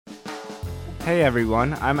Hey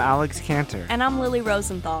everyone, I'm Alex Cantor. And I'm Lily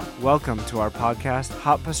Rosenthal. Welcome to our podcast,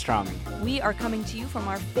 Hot Pastrami. We are coming to you from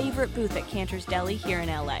our favorite booth at Cantor's Deli here in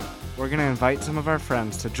LA. We're going to invite some of our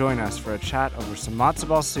friends to join us for a chat over some matzo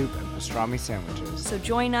ball soup and pastrami sandwiches. So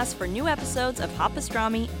join us for new episodes of Hot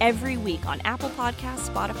Pastrami every week on Apple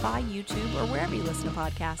Podcasts, Spotify, YouTube, or wherever you listen to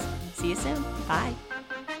podcasts. See you soon. Bye.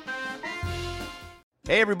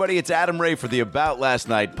 Hey everybody, it's Adam Ray for the About Last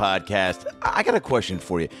Night podcast. I got a question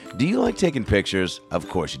for you. Do you like taking pictures? Of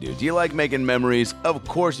course you do. Do you like making memories? Of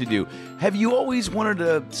course you do. Have you always wanted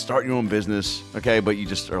to start your own business? Okay, but you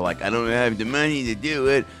just are like, I don't have the money to do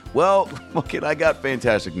it. Well, look it, I got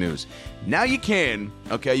fantastic news. Now you can,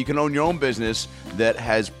 okay? You can own your own business that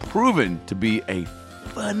has proven to be a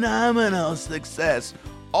phenomenal success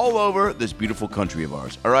all over this beautiful country of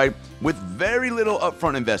ours, all right? With very little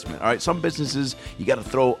upfront investment, all right? Some businesses, you got to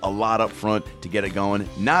throw a lot up front to get it going.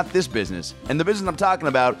 Not this business. And the business I'm talking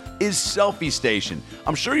about is Selfie Station.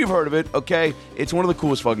 I'm sure you've heard of it, okay? It's one of the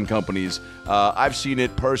coolest fucking companies. I've seen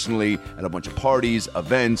it personally at a bunch of parties,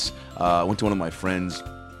 events. I went to one of my friends'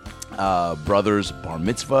 brother's bar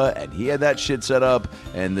mitzvah, and he had that shit set up,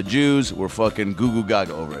 and the Jews were fucking goo-goo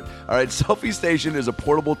gaga over it. All right, Selfie Station is a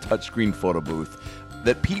portable touchscreen photo booth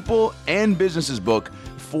that people and businesses book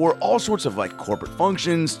for all sorts of like corporate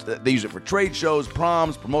functions. They use it for trade shows,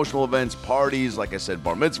 proms, promotional events, parties, like I said,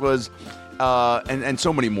 bar mitzvahs, and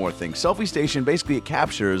so many more things. Selfie Station, basically it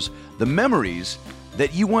captures the memories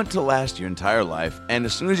that you want to last your entire life. And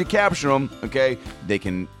as soon as you capture them, okay, they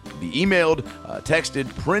can be emailed, texted,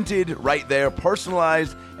 printed right there,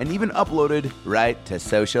 personalized, and even uploaded right to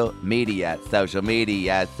social media. Social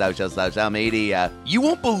media. You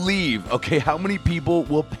won't believe, okay, how many people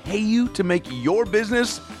will pay you to make your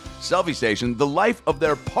business, Selfie Station, the life of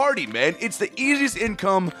their party, man. It's the easiest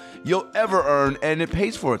income you'll ever earn, and it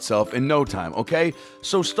pays for itself in no time, okay?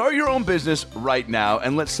 So start your own business right now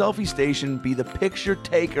and let Selfie Station be the picture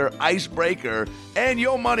taker, icebreaker, and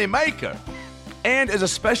your money maker. And as a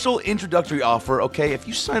special introductory offer, okay, if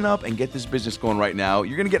you sign up and get this business going right now,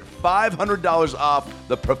 you're going to get $500 off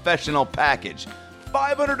the professional package.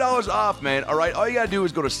 $500 off, man. All right, all you got to do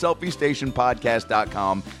is go to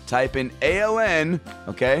selfiestationpodcast.com, type in ALN,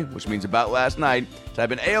 okay, which means About Last Night,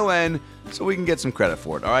 type in ALN so we can get some credit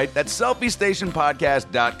for it, all right? That's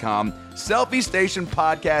selfiestationpodcast.com,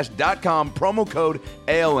 selfiestationpodcast.com, promo code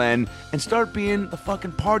ALN, and start being the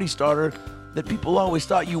fucking party starter that people always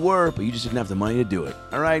thought you were, but you just didn't have the money to do it,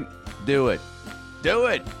 all right? Do it. Do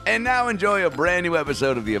it. And now enjoy a brand new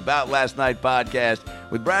episode of the About Last Night podcast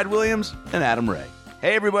with Brad Williams and Adam Ray.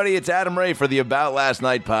 Hey, everybody, it's Adam Ray for the About Last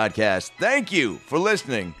Night podcast. Thank you for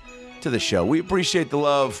listening to the show. We appreciate the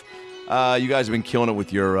love. You guys have been killing it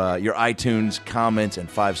with your iTunes comments and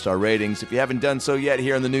 5-star ratings. If you haven't done so yet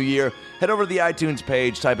here in the new year, head over to the iTunes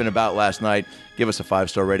page, type in About Last Night, give us a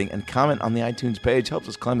 5-star rating, and comment on the iTunes page. Helps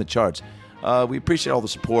us climb the charts. We appreciate all the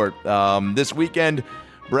support. This weekend,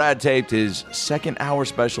 Brad taped his second hour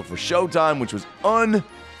special for Showtime, which was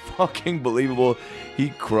unfucking believable. He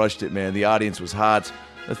crushed it, man. The audience was hot.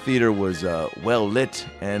 The theater was well lit,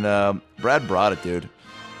 and Brad brought it, dude.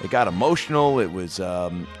 It got emotional. It was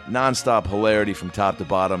nonstop hilarity from top to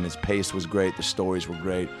bottom. His pace was great. The stories were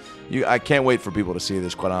great. I can't wait for people to see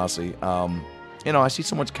this, quite honestly. I see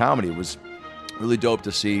so much comedy. It was really dope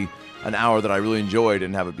to see an hour that I really enjoyed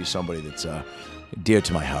and have it be somebody that's dear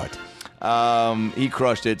to my heart. He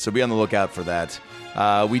crushed it, so be on the lookout for that.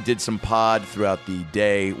 We did some pod throughout the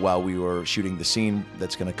day while we were shooting the scene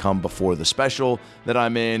that's going to come before the special that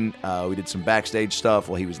I'm in. We did some backstage stuff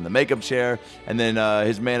while he was in the makeup chair. And then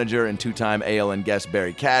his manager and two-time ALN guest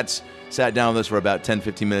Barry Katz sat down with us for about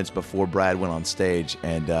 10-15 minutes before Brad went on stage.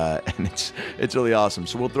 And it's really awesome.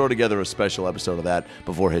 So we'll throw together a special episode of that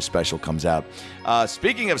before his special comes out.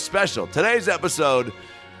 Speaking of special, today's episode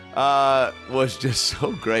was just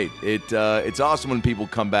so great. It's awesome when people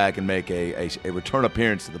come back and make a return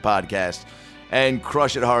appearance to the podcast and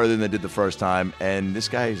crush it harder than they did the first time. And this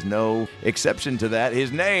guy is no exception to that.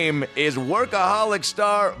 His name is Workaholic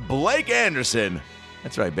star Blake Anderson.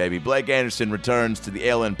 That's right, baby. Blake Anderson returns to the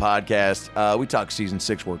ALN podcast. We talk season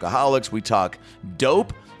 6 Workaholics. We talk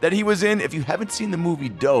Dope that he was in. If you haven't seen the movie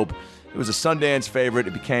Dope, it was a Sundance favorite.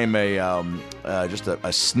 It became just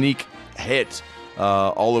a sneak hit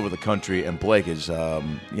all over the country, and Blake is, to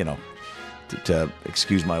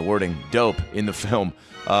excuse my wording, dope in the film.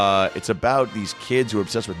 It's about these kids who are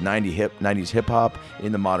obsessed with 90s hip-hop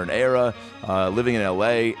in the modern era, living in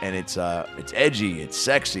L.A., and it's edgy, it's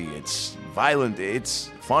sexy, it's violent, it's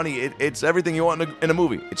funny, it's everything you want in a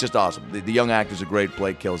movie. It's just awesome. The young actors are great.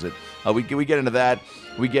 Blake kills it. We get into that.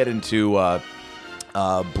 We get into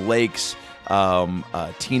Blake's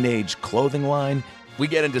teenage clothing line. We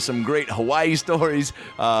get into some great Hawaii stories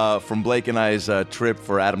from Blake and I's trip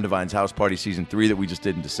for Adam Devine's House Party Season 3 that we just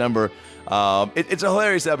did in December. It's a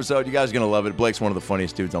hilarious episode. You guys are going to love it. Blake's one of the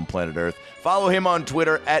funniest dudes on planet Earth. Follow him on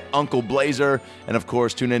Twitter at Uncle Blazer. And, of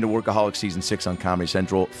course, tune in to Workaholics Season 6 on Comedy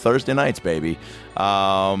Central Thursday nights, baby.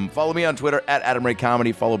 Follow me on Twitter at Adam Ray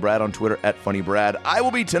Comedy. Follow Brad on Twitter at Funny Brad. I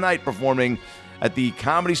will be tonight performing at the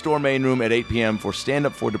Comedy Store main room at 8 p.m. for Stand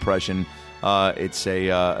Up for Depression. It's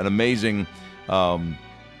an amazing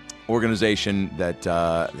organization that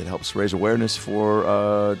helps raise awareness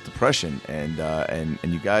for depression, and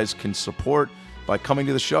you guys can support by coming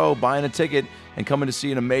to the show, buying a ticket, and coming to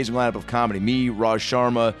see an amazing lineup of comedy. Me, Raj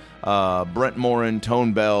Sharma, Brent Morin,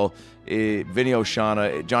 Tone Bell, Vinny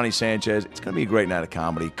Oshana, Johnny Sanchez. It's going to be a great night of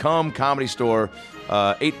comedy. Come, Comedy Store,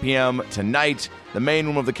 8 p.m. tonight, the main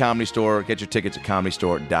room of the Comedy Store. Get your tickets at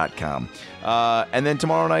comedystore.com. And then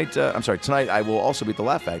tonight, I will also be at the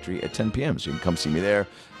Laugh Factory at 10 p.m., so you can come see me there.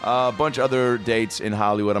 A bunch of other dates in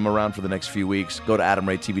Hollywood. I'm around for the next few weeks. Go to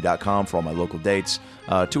AdamRayTV.com for all my local dates.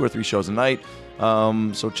 2 or 3 shows a night.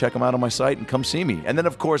 So check them out on my site and come see me. And then,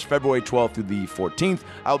 of course, February 12th through the 14th,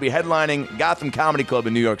 I'll be headlining Gotham Comedy Club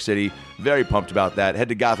in New York City. Very pumped about that. Head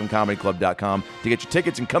to GothamComedyClub.com to get your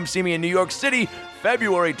tickets and come see me in New York City,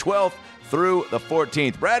 February 12th through the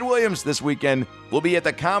 14th. Brad Williams this weekend will be at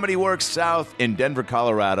the Comedy Works South in Denver,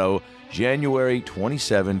 Colorado, January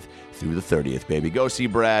 27th through the 30th, baby. Go see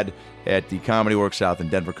Brad at the Comedy Works South in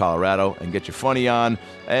Denver, Colorado, and get your funny on.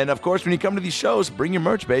 And, of course, when you come to these shows, bring your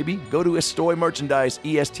merch, baby. Go to Estoy Merchandise,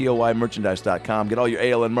 ESTOY merchandise.com. Get all your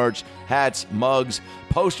ALN merch, hats, mugs,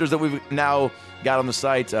 posters that we've now got on the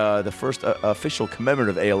site. The first official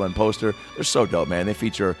commemorative ALN poster. They're so dope, man. They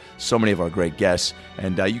feature so many of our great guests.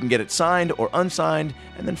 And you can get it signed or unsigned,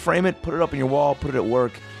 and then frame it, put it up on your wall, put it at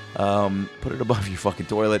work. Put it above your fucking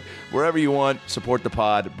toilet, wherever you want. Support the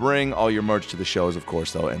pod. Bring all your merch to the shows, of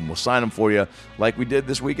course, though, and we'll sign them for you like we did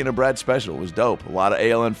this weekend at Brad's special. It was dope. A lot of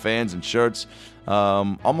ALN fans and shirts.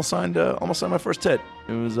 Almost signed my first tit.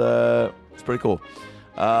 It's pretty cool.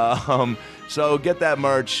 So get that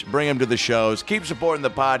merch. Bring them to the shows. Keep supporting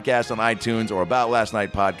the podcast on iTunes or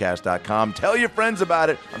aboutlastnightpodcast.com. Tell your friends about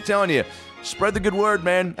it. I'm telling you. Spread the good word,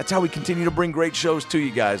 man. That's how we continue to bring great shows to you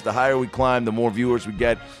guys. The higher we climb, the more viewers we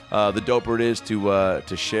get, the doper it is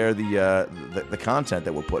to share the content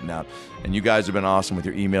that we're putting out. And you guys have been awesome with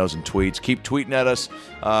your emails and tweets. Keep tweeting at us.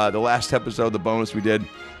 The last episode, the bonus we did,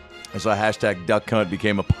 I saw hashtag DuckCunt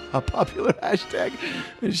became a popular hashtag.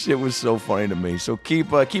 This shit was so funny to me. So keep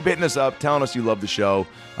hitting us up, telling us you love the show.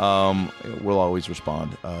 We'll always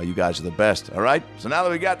respond. You guys are the best, all right? So now that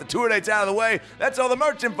we got the tour dates out of the way, that's all the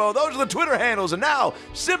merch info. Those are the Twitter handles. And now,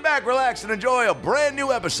 sit back, relax, and enjoy a brand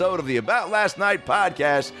new episode of the About Last Night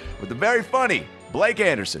podcast with the very funny Blake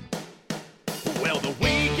Anderson. Well, the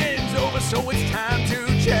weekend's over, so it's time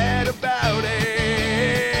to chat about it.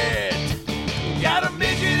 Got a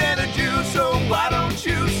midget and a Jew, so why don't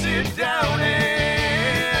you sit down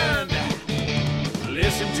and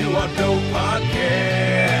listen to our dope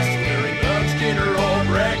podcast during lunch, dinner, or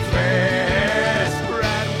breakfast.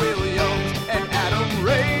 Brad Williams and Adam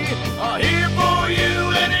Ray are here for you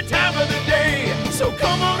any time of the day. So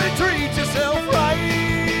come on and treat yourself right.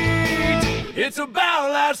 It's about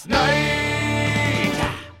last night.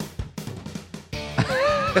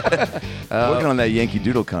 Working on that Yankee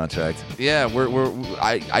Doodle contract. Yeah,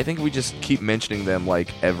 I think we just keep mentioning them like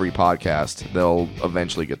every podcast. They'll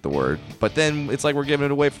eventually get the word. But then it's like we're giving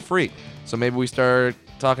it away for free. So maybe we start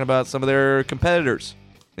talking about some of their competitors.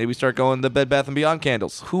 Maybe we start going the Bed Bath & Beyond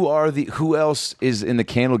candles. Who else is in the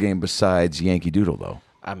candle game besides Yankee Doodle, though?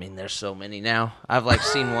 I mean, there's so many now. I've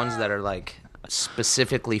seen ones that are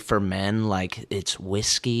specifically for men, like it's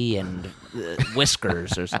whiskey and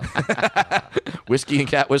whiskers or something. Whiskey and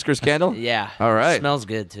cat whiskers candle? Yeah. All right. Smells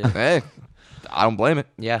good too. Hey, I don't blame it.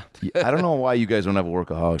 Yeah. I don't know why you guys don't have a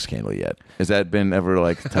Workaholics candle yet. Has that been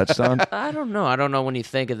ever touched on? I don't know. When you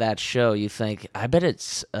think of that show, you think, I bet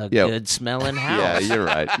it's a good smelling house. Yeah,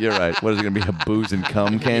 you're right. What is it going to be, a booze and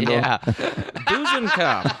cum candle? Yeah. Booze and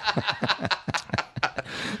cum.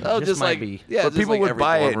 Just might be. Yeah, but people would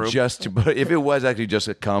buy it just to. But if it was actually just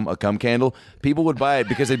a cum candle, people would buy it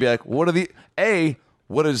because they'd be like, "What are the A?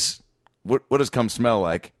 What does cum smell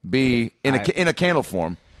like? B in a candle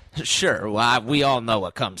form." Sure. Well, we all know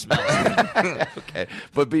what cum smells like. Okay,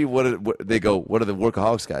 but B, what do the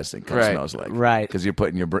Workaholics guys think cum smells like? Right. Because you're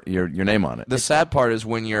putting your name on it. The sad part is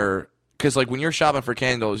when you're shopping for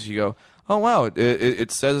candles, you go, "Oh wow,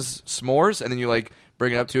 it says s'mores," and then you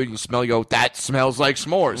bring it up to it, and you smell, you go, that smells like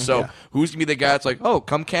s'mores. So who's going to be the guy that's like, oh,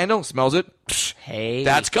 cum candle, smells it? Psh, Hey.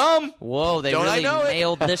 that's cum. Whoa, they Don't I really know it?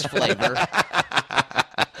 nailed this flavor.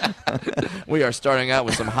 We are starting out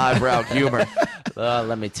with some highbrow humor.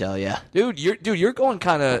 Let me tell you. Dude, you're going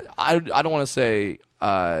kind of, I don't want to say,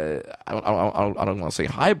 I don't want to say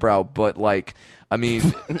highbrow, but like, I mean,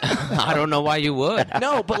 I don't know why you would.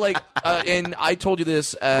 no, but like, and I told you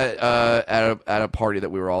this at a party that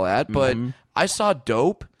we were all at, but I saw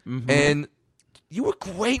Dope, and you were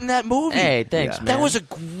great in that movie. Hey, thanks, man. That was a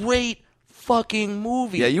great fucking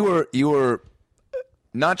movie. Yeah, you were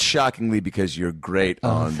not shockingly because you're great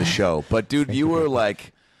on the show, but dude, you were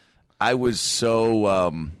like, I was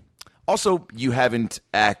so. Also, you haven't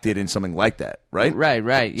acted in something like that, right?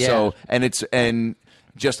 Right, yeah. So, and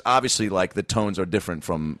just obviously, like the tones are different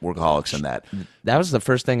from Workaholics and that. That was the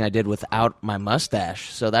first thing I did without my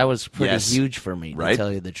mustache, so that was pretty Yes. huge for me, Right. to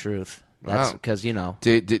tell you the truth. That's Wow. because, you know.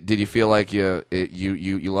 Did you feel like you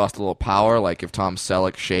lost a little power? Like if Tom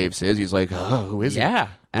Selleck shaves his, he's like, oh, who is he? Yeah,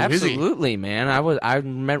 Who is he? absolutely, man.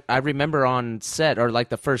 I remember on set, or like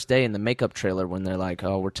the first day in the makeup trailer when they're like,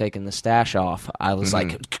 "Oh, we're taking the stash off." I was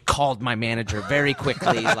like, called my manager very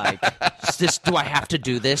quickly, like, do I have to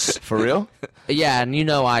do this?" For real? Yeah, and you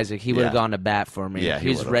know Isaac, he would have Yeah. gon to bat for me. Yeah, he he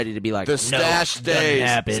was would've. ready to be like, The "No, stash doesn't stays.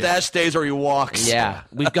 happen." Stash stays or he walks. Yeah,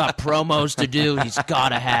 we've got promos to do. He's got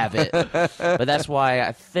to have it. But that's why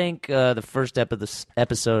I think the first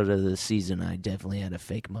episode of the season, I definitely had a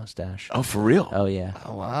fake mustache. Oh, for real? Oh yeah.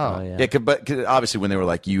 Oh, wow. Oh yeah. Yeah, but 'cause obviously when they were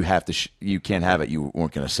like, you have to, you can't have it, you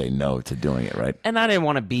weren't going to say no to doing it, right? And I didn't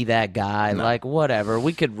want to be that guy. Like, whatever.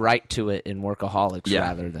 We could write to it in Workaholics Yeah.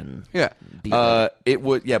 rather than Yeah. be that. It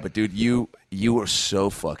would, yeah, but dude, you were so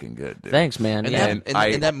fucking good, dude. Thanks, man. And, Yeah.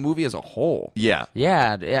 and that movie as a whole. Yeah.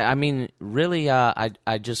 Yeah, I mean, really, I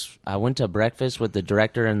went to breakfast with the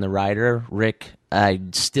director and the writer, Rick. I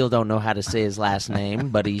still don't know how to say his last name,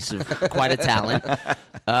 but he's quite a talent.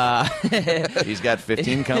 He's got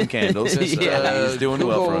 15 cum candles. Yeah. He's doing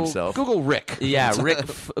well for himself. Google Rick. Yeah, Rick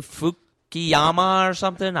Fukuyama or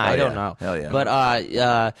something. I don't yeah. know. Hell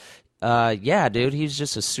yeah. But yeah, dude, he's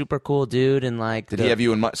just a super cool dude, and like, Did he have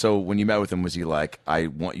you in mind? So when you met with him, was he like, I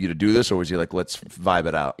want you to do this, or was he like, let's vibe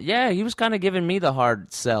it out? Yeah, he was kind of giving me the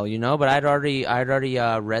hard sell, you know. But I'd already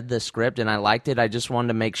read the script and I liked it. I just wanted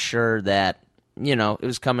to make sure that, you know, it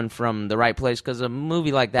was coming from the right place, because a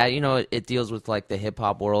movie like that, you know, it deals with like the hip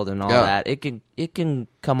hop world and all Yeah. that. It can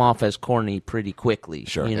come off as corny pretty quickly,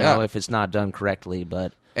 Sure. you know, Yeah. if it's not done correctly.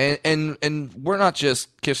 But And we're not just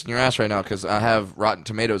kissing your ass right now, because I have Rotten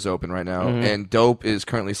Tomatoes open right now, and Dope is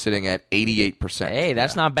currently sitting at 88%. hey,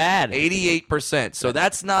 that's not bad. 88%. So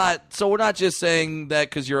that's not. So we're not just saying that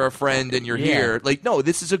because you're a friend and you're Yeah. here. Like, no,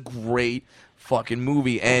 this is a great fucking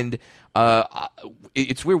movie. And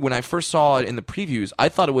it's weird, when I first saw it in the previews, I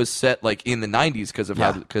thought it was set like in the 90s because of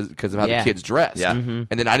how because of how Yeah. the kids dress. Yeah. And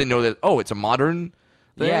then I didn't know that. Oh, it's a modern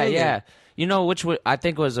thing. Yeah, yeah. You know, I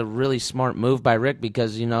think was a really smart move by Rick,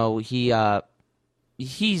 because, you know,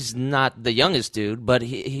 he's not the youngest dude, but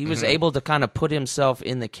he was able to kind of put himself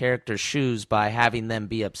in the character's shoes by having them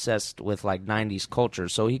be obsessed with like 90s culture.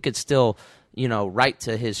 So he could still, you know, write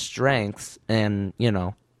to his strengths and, you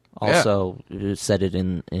know, also set it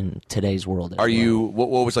in today's world. Are you, what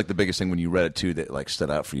was like the biggest thing when you read it too that like stood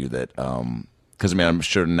out for you that, because I mean, I'm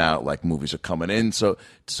sure now like movies are coming in. So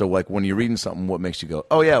like when you're reading something, what makes you go,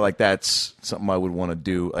 oh yeah, like that's something I would want to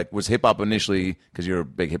do? Like, was hip hop initially, because you're a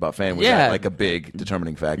big hip hop fan, was Yeah. that like a big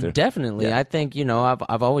determining factor? Definitely. Yeah. I think, you know,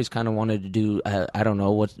 I've always kind of wanted to do, I don't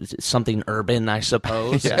know, something urban, I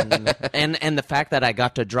suppose. And the fact that I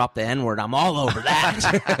got to drop the N-word, I'm all over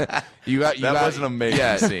that. That was an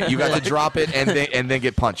amazing scene. You got to drop it and then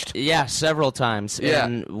get punched. Yeah, several times. Yeah.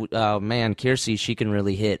 And man, Kiersey, she can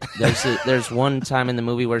really hit. There's one time in the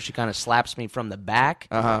movie where she kind of slaps me from the back.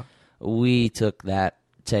 Uh-huh. We took that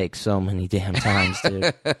take so many damn times,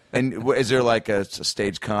 dude. And is there like a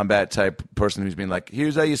stage combat type person who's being like,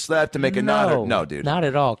 here's how you slap to make a nod? Or, no, dude. Not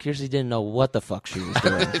at all. Kiersey didn't know what the fuck she was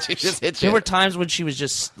doing. She just hit There you. were times when she was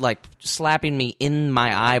just like slapping me in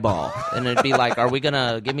my eyeball, and it'd be like, "Are we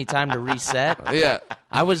gonna give me time to reset?" Yeah.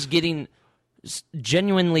 I was getting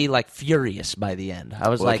genuinely like furious by the end. I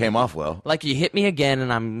was Well, like, it came off well. like you hit me again,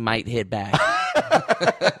 and I might hit back.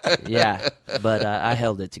 Yeah, but I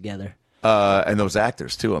held it together. And those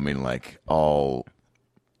actors too. I mean, like all,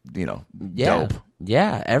 you know, Yeah, dope.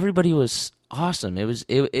 yeah. Everybody was awesome.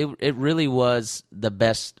 It really was the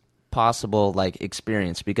best possible like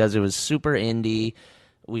experience, because it was super indie.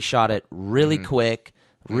 We shot it really quick,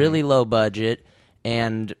 really low budget,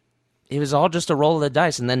 and it was all just a roll of the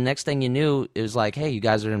dice. And then next thing you knew, it was like, hey, you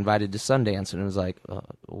guys are invited to Sundance. And it was like,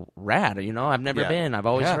 rad, I've never been. I've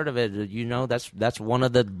always heard of it. That's one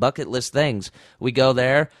of the bucket list things. We go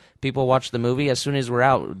there, people watch the movie. As soon as we're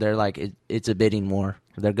out, they're like, it's a bidding war.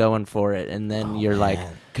 They're going for it. And then you're like...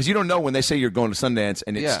 Because you don't know when they say you're going to Sundance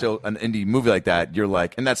and it's still an indie movie like that, you're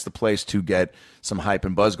like, and that's the place to get some hype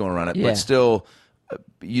and buzz going around it. Yeah. But still...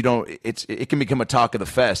 you don't. It can become a talk of the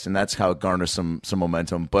fest, and that's how it garners some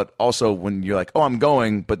momentum. But also, when you're like, "Oh, I'm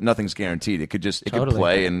going," but nothing's guaranteed. It could could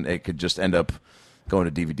play, and it could just end up going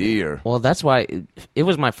to DVD or. Well, that's why it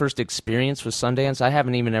was my first experience with Sundance. I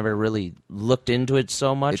haven't even ever really looked into it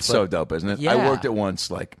so much. It's so dope, isn't it? Yeah. I worked at once,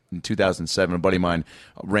 like in 2007. A buddy of mine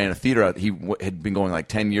ran a theater out. He had been going like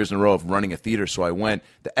 10 years in a row of running a theater. So I went,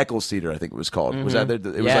 the Eccles Theater, I think it was called. Was that there?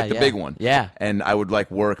 It was like the big one. Yeah. And I would like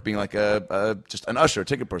work being like just an usher, a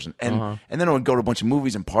ticket person. And then I would go to a bunch of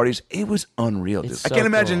movies and parties. It was unreal, dude. It's I so can't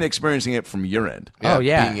imagine cool. experiencing it from your end. Oh,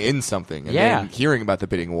 yeah. being in something, and Yeah. then hearing about the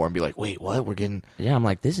bidding war, and be like, wait, what? We're getting. Yeah, I'm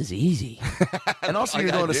like, this is easy. And also, I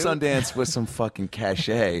you're going to gotta do. Sundance with some fucking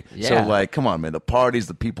cachet. Yeah. So, like, come on, man. The parties,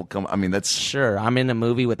 the people come. I mean, that's. Sure, I'm in a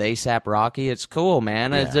movie with A$AP Rocky. It's cool,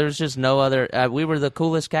 man. There's just no other. We were the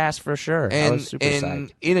coolest cast for sure. I And was super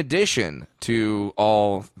psyched. in addition to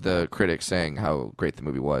all the critics saying how great the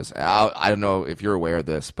movie was, I don't know if you're aware of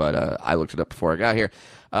this, but I looked it up before I got here.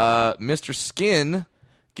 Mr. Skin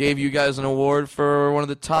gave you guys an award for one of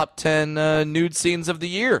the top 10 nude scenes of the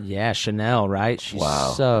year. Yeah, Chanel, right? She's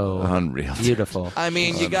Wow. so Unreal. beautiful. I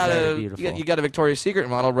mean, you Very got beautiful. you got a Victoria's Secret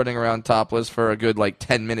model running around topless for a good like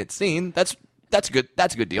 10-minute scene. That's good.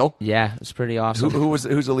 That's a good deal. Yeah, it's pretty awesome. Who's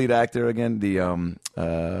the lead actor again? The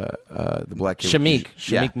black kid. Shamik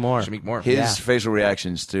Yeah. Moore. Shamik Moore. His facial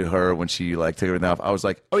reactions to her when she like took everything off, I was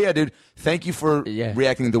like, "Oh yeah, dude, thank you for Yeah.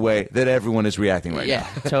 reacting the way that everyone is reacting right Yeah,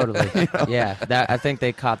 totally. Yeah, I think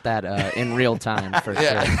they caught that in real time for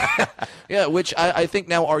sure. Yeah, which I think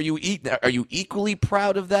now are you equally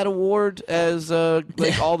proud of that award as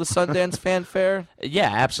like all the Sundance fanfare? Yeah,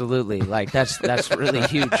 absolutely. Like that's really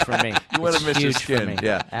huge for me. now." You went It's to Mr. huge for Skin, me.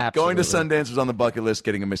 yeah. Absolutely. Going to Sundance was on the bucket list.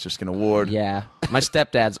 Getting a Mr. Skin award. Yeah, my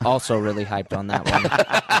stepdad's also really hyped on that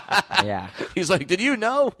one. Yeah, He's like, did you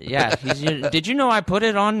know? yeah. Did you know I put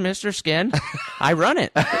it on Mr. Skin? I run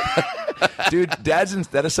it. Dude,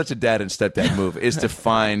 that is such a dad and stepdad move, is to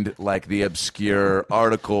find like the obscure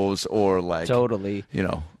articles or like Totally. you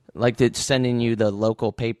know. Like it's sending you the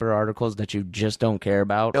local paper articles that you just don't care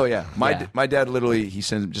about. Oh yeah, my dad literally, he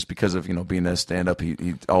sends, just because of being a stand-up,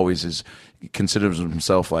 he always he considers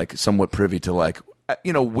himself like somewhat privy to like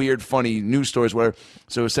weird funny news stories where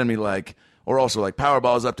so he'll send me like, or also like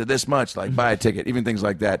Powerball's up to this much, like buy a ticket, even things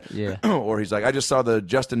like that. Yeah. Or he's like, I just saw the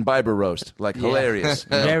Justin Bieber roast, like hilarious.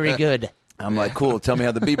 Very good. I'm like, cool. Tell me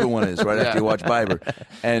how the Bieber one is right after you watch Bieber.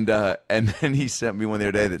 And then he sent me one the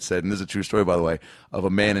other day that said, and this is a true story, by the way, of a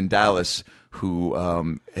man in Dallas who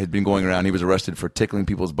had been going around. He was arrested for tickling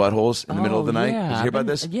people's buttholes in the middle of the night. Yeah, Did you hear about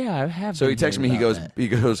this? Yeah, I have. So he been texted me. hearing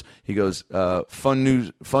about He goes. Fun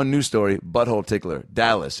news story. Butthole tickler,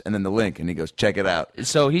 Dallas, and then the link, and he goes, check it out. that.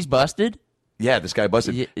 So he's busted. Yeah, this guy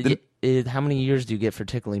busted. How many years do you get for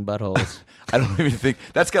tickling buttholes? I don't even think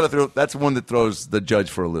that's one that throws the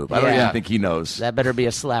judge for a loop. I don't Yeah. even think he knows. That better be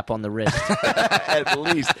a slap on the wrist. At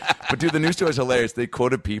least. But dude, the news story is hilarious. They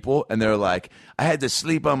quoted people, and they're like, "I had to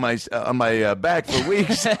sleep on my back for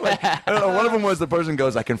weeks." Like, I don't know. One of them was the person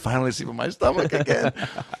goes, "I can finally sleep on my stomach again."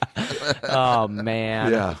 Oh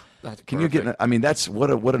man. Yeah. Can you get? I mean, that's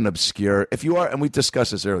what an obscure. If you are, and we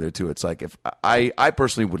discussed this earlier too. It's like if I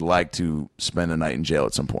personally would like to spend a night in jail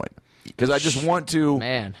at some point because I just want to.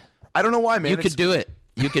 Man, I don't know why, man. you could do it.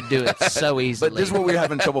 You could do it so easily. But this is what we were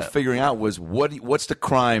having trouble figuring out was what's the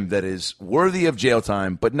crime that is worthy of jail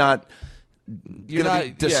time, but not You're gonna not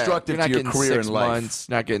be destructive you're not to your getting career 6 in life. months,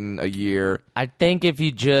 not getting a year. I think if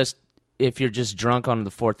you're just drunk on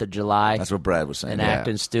the 4th of July That's what Brad was saying. and Yeah.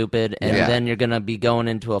 acting stupid, and Yeah. then you're gonna be going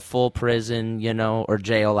into a full prison, or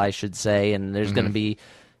jail, I should say, and there's gonna be.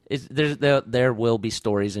 There will be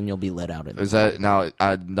stories, and you'll be let out. Is that now?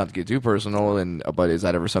 Not to get too personal, but is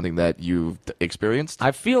that ever something that you've experienced?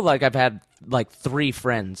 I feel like I've had like 3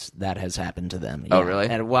 friends that has happened to them. Oh, yeah. really?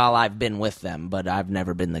 And while I've been with them, but I've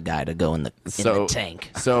never been the guy to go in the tank.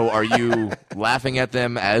 So are you laughing at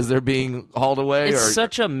them as they're being hauled away? It's or?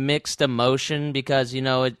 such a mixed emotion because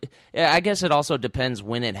I guess it also depends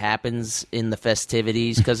when it happens in the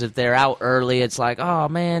festivities. Because if they're out early, it's like, oh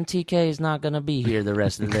man, TK is not gonna be here the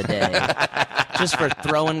rest of the day, just for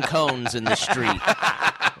throwing cones in the street.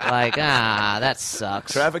 Like, that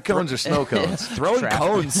sucks. Traffic cones or snow cones? Throwing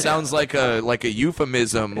cones sounds like a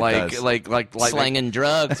euphemism, like does. like Slanging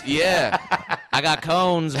drugs. Yeah, I got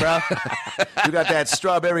cones, bro. You got that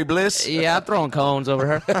strawberry bliss? Yeah, I'm throwing cones over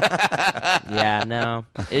her. Yeah, no,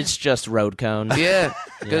 it's just road cones. Yeah,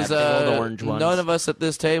 because big old orange ones. none of us at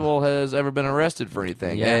this table has ever been arrested for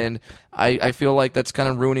anything, Yeah. and I feel like that's kind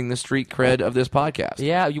of ruining the street cred of this podcast.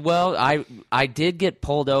 Yeah, well, I did get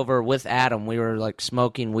pulled over with Adam. We were like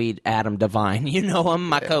smoking weed. Adam Devine, you know him,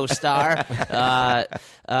 my co-star.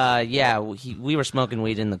 We were smoking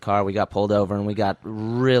weed in the car. We got pulled over and we got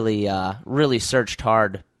really searched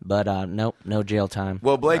hard. But nope, no jail time.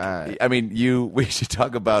 Well, Blake, I mean, we should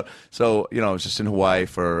talk about. So, I was just in Hawaii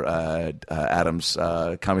for Adam's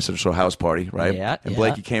Comedy Central house party, right? Yeah, And yeah.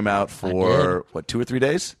 Blakey came out for, 2 or 3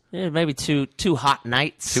 days? Yeah, maybe two hot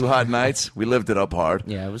nights. 2 hot nights. We lived it up hard.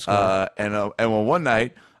 Yeah, it was cool. And one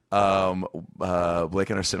night, Blake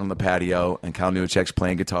and I are sitting on the patio, and Kyle Newcheck's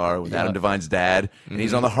playing guitar with Adam Devine's dad, and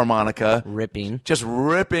he's on the harmonica. Ripping. Just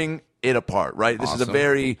ripping it apart, right? This is a Awesome.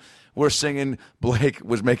 very... We're singing. Blake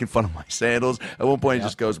was making fun of my sandals. At one point, he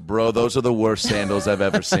just goes, "Bro, those are the worst sandals I've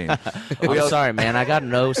ever seen." I'm sorry, man. I got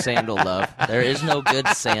no sandal love. There is no good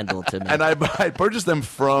sandal to me. And I purchased them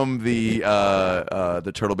from the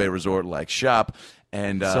Turtle Bay Resort shop.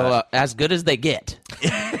 And So as good as they get.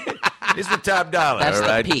 it's the top dollar. That's all the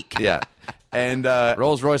right? peak. Yeah. And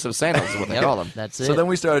Rolls Royce of sandals is what they call them. That's it. so then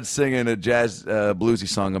we started singing a jazz bluesy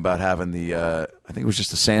song about having the I think it was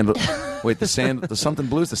just the sandal. Wait, the something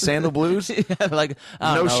blues, the sandal blues. like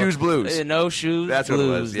I No don't know. shoes blues. No shoes That's blues.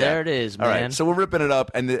 what it was. Yeah. There it is, man. All right, so we're ripping it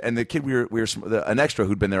up, and the kid we were an extra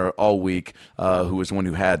who'd been there all week, who was the one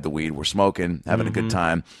who had the weed. We're smoking, having a good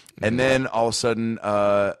time, and then all of a sudden,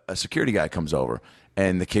 a security guy comes over.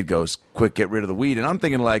 And the kid goes, "Quick, get rid of the weed." And I'm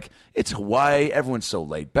thinking, it's Hawaii. Everyone's so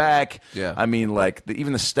laid back. Yeah. I mean,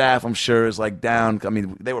 even the staff, I'm sure, is down. I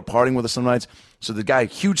mean, they were partying with us some nights. So the guy,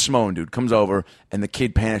 huge Samoan dude, comes over, and the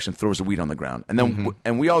kid panics and throws the weed on the ground. And then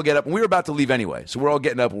and we all get up, and we were about to leave anyway. So we're all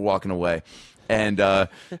getting up, we're walking away. And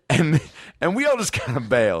and we all just kind of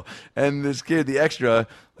bail. And this kid, the extra,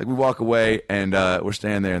 we walk away, and we're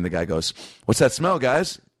standing there, and the guy goes, "What's that smell,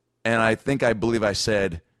 guys?" And I believe I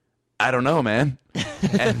said, "I don't know, man."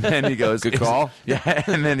 And then he goes, Good call. Yeah.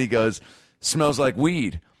 And then he goes, "Smells like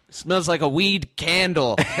weed." Smells like a weed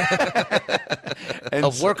candle. And A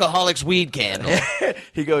workaholics weed candle.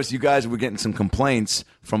 he goes, "You guys, we're getting some complaints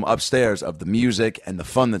from upstairs of the music and the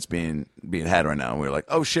fun that's being had right now." And we were like,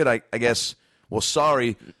 "Oh shit, I guess." Well,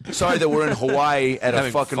 sorry that we're in Hawaii at a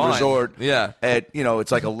Having fucking fun. resort. Yeah. At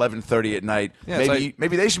it's 11:30 at night. Yeah, it's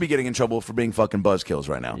maybe they should be getting in trouble for being fucking buzzkills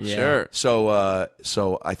right now. Yeah. Sure.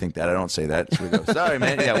 So I think that I don't say that. So we go, "Sorry,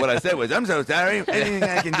 man." Yeah, what I said was, "I'm so sorry. Anything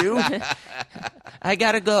I can do?" I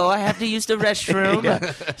gotta go. I have to use the restroom.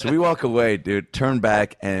 Yeah. So we walk away, dude. Turn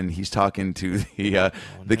back, and he's talking to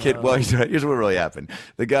the kid. Well, here's what really happened.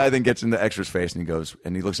 The guy then gets in the extra's face, and he goes,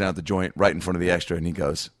 and he looks down at the joint right in front of the extra, and he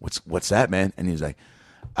goes, "What's that, man?" And he's like,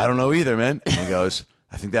 "I don't know either, man." And he goes,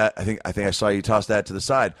 I think I saw you toss that to the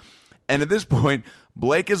side." And at this point,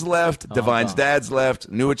 Blake is left, Devine's dad's left,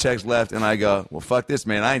 Newcheck's left, and I go, "Well, fuck this,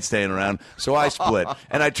 man. I ain't staying around." So I split,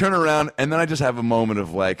 and I turn around, and then I just have a moment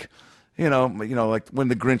of like when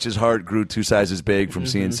the Grinch's heart grew 2 sizes big from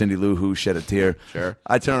seeing Cindy Lou Who shed a tear. Sure.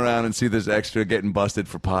 I turn around and see this extra getting busted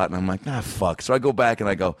for pot, and I'm like, "Nah, fuck." So I go back and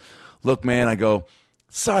I go, "Look, man," I go,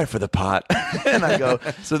 "Sorry for the pot." And I go,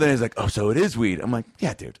 so then he's like, "Oh, so it is weed." I'm like,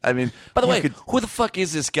 "Yeah, dude. I mean, By the you way, could- who the fuck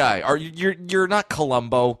is this guy? Are you're not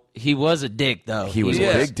Columbo? He was a dick, though. He was a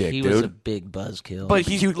big dick, He dude. was a big buzzkill. But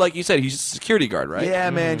he, like you said, he's a security guard, right? Yeah,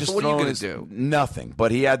 man. Just So what are you throwing gonna his- do? Nothing.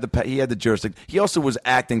 But he had the jurisdiction. He also was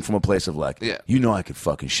acting from a place of Yeah. I could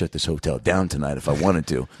fucking shut this hotel down tonight if I wanted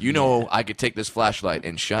to. You know, I could take this flashlight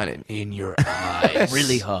and shine it in your eyes.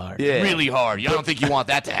 really hard. Yeah. Really hard. I don't think you want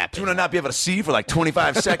that to Do happen. you want to not be able to see for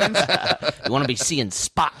 25 seconds? You want to be seeing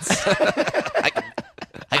spots.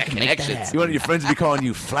 I got connections. You want your friends to be calling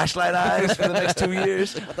you flashlight eyes for the next 2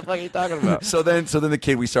 years? What the fuck are you talking about? So then the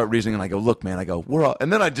kid, we start reasoning, and I go, "Look, man," I go, "We're all,"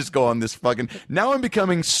 and then I just go on this fucking. Now I'm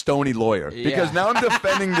becoming Stony lawyer because now I'm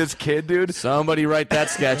defending this kid, dude. Somebody write that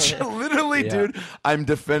sketch. Literally, dude, I'm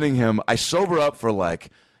defending him. I sober up for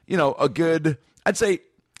a good. I'd say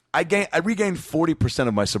I regained 40%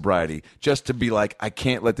 of my sobriety just to be like, I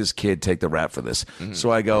can't let this kid take the rap for this. So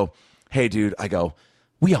I go, "Hey, dude," I go,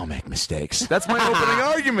 we all make mistakes. That's my opening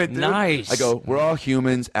argument, dude. Nice. I go, we're all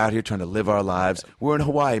humans out here trying to live our lives. We're in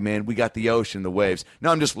Hawaii, man. We got the ocean, the waves.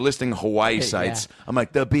 Now I'm just listing Hawaii sites. I'm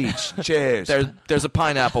like, the beach, chairs. There's a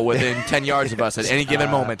pineapple within 10 yards of us at any given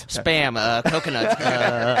moment. Spam,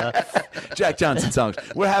 coconut, Jack Johnson songs.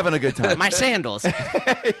 We're having a good time. my sandals.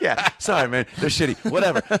 Yeah. Sorry, man. They're shitty.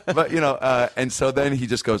 Whatever. But, and so then he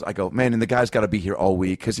just goes, I go, man, and the guy's got to be here all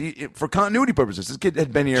week. Because for continuity purposes, this kid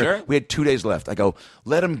had been here. Sure. We had 2 days left. I go,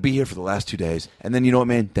 let him be here for the last 2 days. And then, you know what,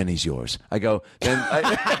 man? Then he's yours. I go, then.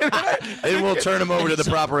 And we'll turn him over to the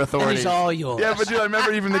proper authorities. He's all yours. Yeah, but dude, I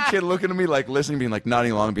remember even the kid looking at me, like listening, being like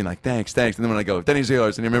nodding along, being like, thanks. And then when I go, then he's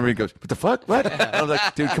yours. And I remember he goes, what the fuck? What? And I was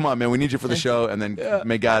like, dude, come on, man. We need you for the show. And then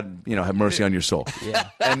may God, have mercy on your soul. Yeah.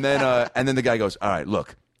 And then the guy goes, all right,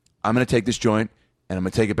 look, I'm going to take this joint and I'm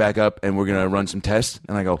going to take it back up and we're going to run some tests.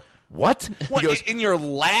 And I go, what? What, He goes, in your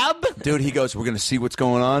lab? dude, he goes, we're going to see what's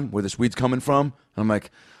going on, where this weed's coming from. And I'm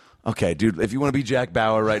like, okay, dude, if you want to be Jack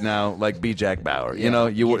Bauer right now, like, be Jack Bauer.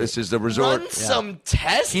 It's just a resort. Run some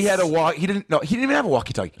tests? He had a walk. He didn't even have a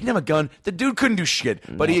walkie-talkie. He didn't have a gun. The dude couldn't do shit.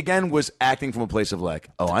 But he, again, was acting from a place of like,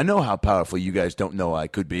 oh, I know how powerful you guys don't know I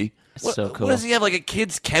could be. So cool. What does he have, like a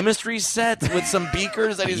kid's chemistry set with some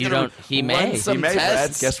beakers that he's You going don't- he to may. run some He may, Brad.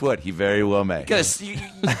 tests? Guess what? He very well may. You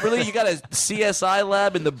got a CSI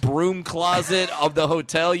lab in the broom closet of the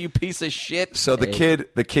hotel, you piece of shit. So the kid,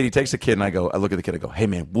 he takes the kid, and I look at the kid, I go, hey,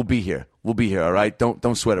 man, we'll be here, all right?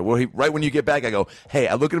 Don't sweat it. Right when you get back, I go, hey,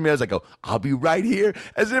 I look at him as I go, I'll be right here,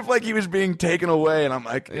 as if like he was being taken away, and I'm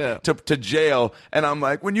like, to jail, and I'm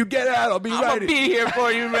like, when you get out, I'll be right here for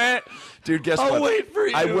you, man. Dude, guess I'll what? wait for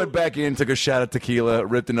you. I went back in, took a shot of tequila,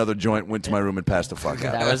 ripped another joint, went to my room, and passed the fuck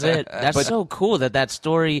out. That was it. That's so cool that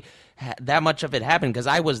story, that much of it happened, because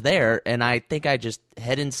I was there, and I think I just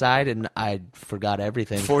head inside and I forgot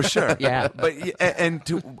everything. For sure. Yeah. But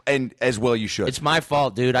and as well you should. It's my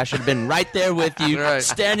fault, dude. I should have been right there with you, Right.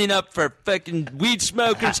 standing up for fucking weed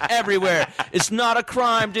smokers everywhere. It's not a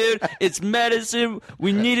crime, dude. It's medicine.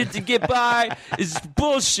 We needed to get by. It's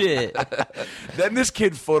bullshit. Then this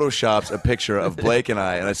kid photoshops a picture of Blake and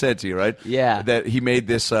I said it to you, right? Yeah. That he made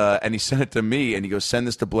this, and he sent it to me, and he goes, send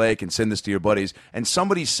this to Blake and send this to your buddies. And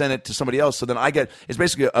somebody sent it to somebody else. So then it's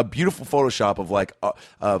basically a beautiful Photoshop of like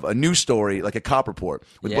of a news story, like a cop report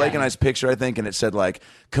with Yeah. Blake and I's picture, I think, and it said like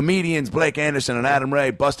comedians Blake Anderson and Adam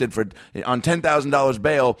Ray busted on $10,000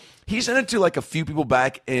 bail. He sent it to like a few people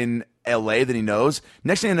back in LA that he knows.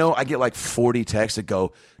 Next thing I know, I get like 40 texts that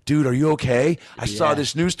go, dude, are you okay? I saw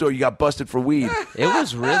this news story. You got busted for weed. It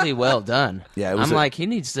was really well done. Yeah, it was I'm like, he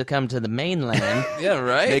needs to come to the mainland. Yeah,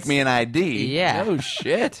 right? Make me an ID. Yeah. Oh,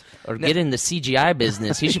 shit. Or get in the CGI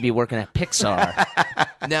business. He should be working at Pixar.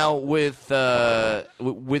 Now,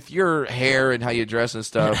 with your hair and how you dress and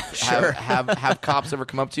stuff, have cops ever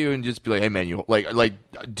come up to you and just be like, hey, man, you like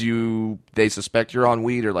do they suspect you're on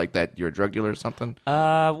weed or like that you're a drug dealer or something?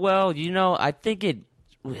 Well, I think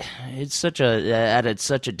it's such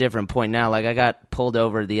a different point now. Like, I got pulled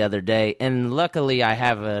over the other day, and luckily I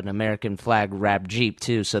have an American flag wrapped Jeep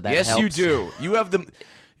too, so that Yes, helps. you do. You have the.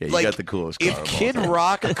 Yeah, you got the coolest car If of all Kid time.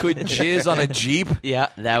 Rock could jizz on a Jeep, Yeah,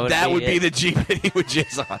 that would be it. the Jeep that he would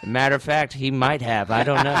jizz on. Matter of fact, he might have. I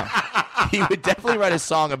don't know. He would definitely write a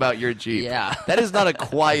song about your Jeep. Yeah. That is not a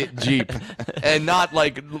quiet Jeep. And not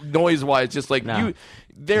like noise wise, just like No. you.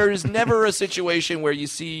 There's never a situation where you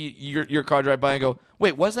see your car drive by and go,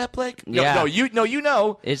 wait, was that Blake? No, Yeah. you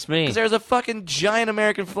know. It's me. Because there's a fucking giant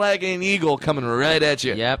American flag and an eagle coming right at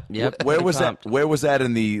you. Yep. Where Pretty was pumped. that? Where was that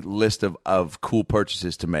in the list of cool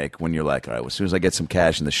purchases to make? When you're like, all right, well, as soon as I get some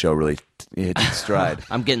cash and the show really hits its stride,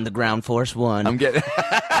 I'm getting the Ground Force One. I'm getting.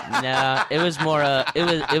 No, it was more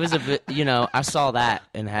it was a bit, I saw that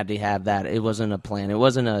and had to have that. It wasn't a plan. It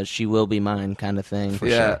wasn't a she will be mine kind of thing.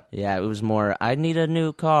 sure. Yeah, it was more I need a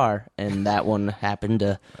new car, and that one happened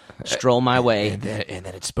to stroll my way. And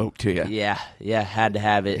then it spoke to you. Yeah, had to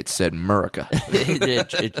have it. It said Murica.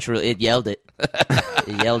 It yelled it.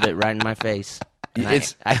 It yelled it right in my face.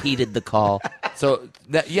 And I heeded the call. So,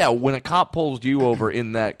 when a cop pulls you over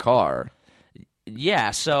in that car, Yeah,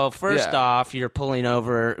 so first Yeah. off, you're pulling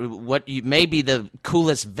over what you may be the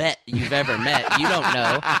coolest vet you've ever met. You don't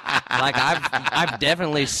know. Like I've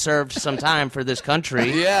definitely served some time for this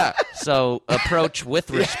country. yeah. So approach with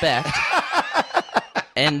respect.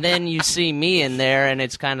 And then you see me in there, and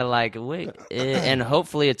it's kind of like, wait, and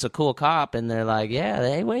hopefully it's a cool cop, and they're like, yeah,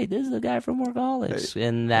 hey, wait, this is the guy from Workaholics,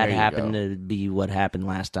 and that There you happened go. to be what happened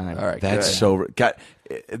last time. All right. That's good. so.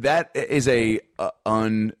 That is a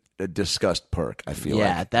undiscussed perk. I feel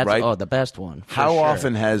Yeah, like that's right. the best one. for How sure.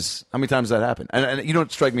 often how many times has that happened? And you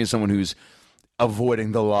don't strike me as someone who's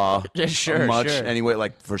avoiding the law Sure, much sure. anyway,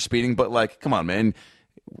 like for speeding. But like, come on, man.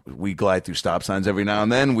 we glide through stop signs every now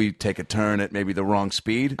and then. We take a turn at maybe the wrong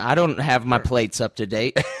speed. I don't have my plates up to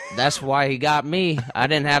date. That's why he got me. I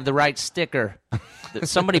didn't have the right sticker.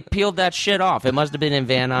 Somebody peeled that shit off. It must have been in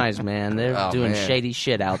Van Nuys, man. They're doing shady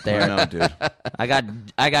shit out there. I know, dude.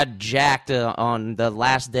 I got jacked on the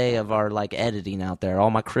last day of our editing out there. All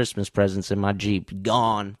my Christmas presents in my Jeep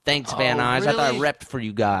gone. Thanks, Van Nuys. I thought I really? repped for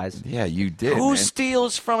you guys. Yeah, you did. Who man.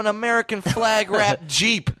 steals from an American flag wrapped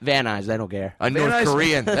Jeep? Van Nuys, they don't care. A North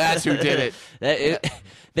Korean. That's who did it.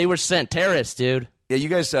 They were sent terrorists, dude. Yeah, you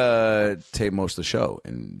guys tape most of the show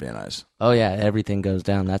in Van Nuys. Oh yeah, everything goes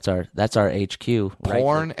down. That's our HQ. right?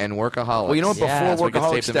 Porn and workaholics. Well, you know what? Yeah. Before That's what gets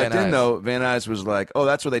Workaholics taped in stepped Van in, Nuys. though, Van Nuys was like, "Oh,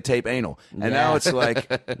 that's where they tape anal," and Yeah. now it's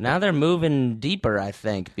like, Now they're moving deeper, I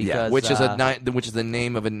think, because which is which is the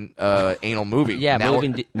name of an anal movie. yeah, Now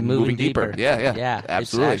moving deeper. Yeah,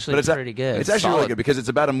 absolutely. It's actually pretty good. It's actually Solid. really good because it's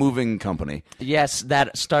about a moving company. Yes,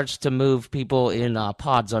 that starts to move people in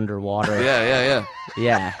pods underwater. yeah.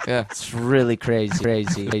 Yeah. Yeah. It's really crazy.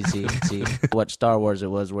 What Star Wars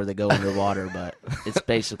it was where they go underwater, but it's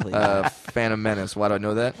basically that. Phantom Menace. Why do I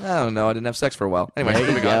know that? I don't know. I didn't have sex for a while. Anyway, There here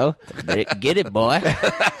you we go. go. Get it, boy.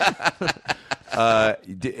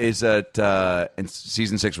 Is that and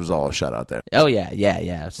season 6 was all shot out there? Oh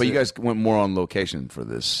yeah. But you guys went more on location for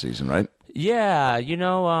this season, right? Yeah,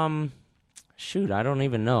 shoot, I don't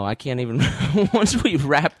even know. I can't even. Once we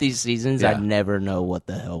wrap these seasons, Yeah. I never know what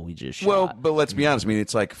the hell we just shot. Well, but let's be honest. I mean,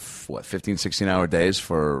 it's like, 15, 16-hour days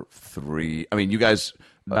for 3. I mean, you guys,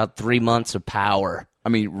 about 3 months of power. I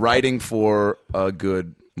mean, writing for a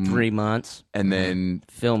good 3 months. and then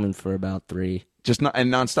Filming for about 3. just not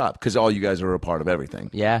and nonstop because all you guys are a part of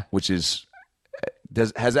everything. Yeah. Which is,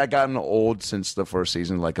 has that gotten old since the first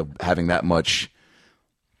season? Like of having that much,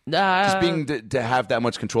 just being to have that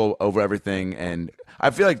much control over everything, and I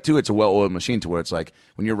feel like too, it's a well-oiled machine to where it's like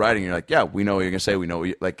when you're writing, you're like, yeah, we know what you're gonna say, we know what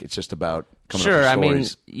you, like it's just about coming Sure, up I with mean,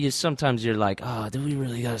 stories. sometimes you're like, oh, do we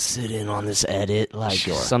really gotta sit in on this edit? Like,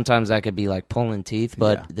 sometimes that could be like pulling teeth,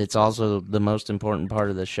 but it's also the most important part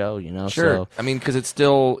of the show, Sure. So, I mean, because it's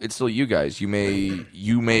still you guys. You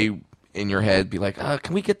may in your head be like,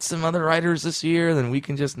 can we get some other writers this year? Then we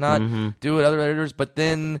can just not do it, other writers. But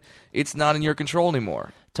then it's not in your control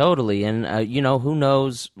anymore. totally, and who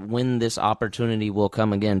knows when this opportunity will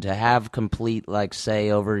come again. To have complete say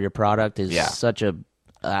over your product is such a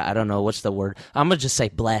I don't know what's the word. I'm gonna just say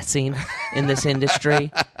blessing in this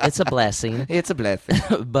industry. It's a blessing. It's a blessing.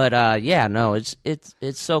 But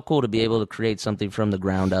it's so cool to be able to create something from the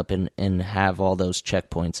ground up and have all those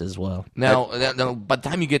checkpoints as well. Now, by the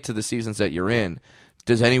time you get to the seasons that you're in,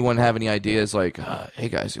 does anyone have any ideas? Like, hey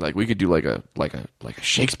guys, we could do like a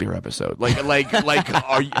Shakespeare episode. Are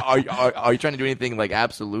you trying to do anything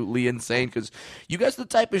absolutely insane? Because you guys are the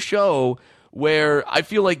type of show where I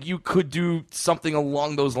feel like you could do something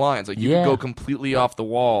along those lines. Like you could go completely off the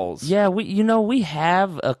walls. Yeah, we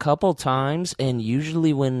have a couple times, and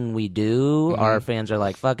usually when we do, our fans are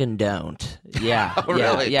like, "Fucking don't." Yeah,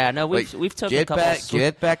 Really? yeah. No, we've took a couple.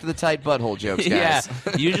 Get back to the tight butthole jokes, guys.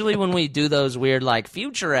 Yeah, usually when we do those weird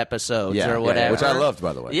future episodes or whatever, which I loved,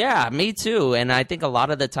 by the way. Yeah, me too. And I think a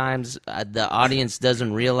lot of the times the audience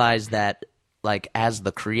doesn't realize that, as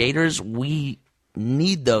the creators, we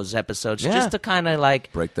need those episodes just to kind of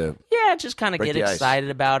break the just kind of get the ice. excited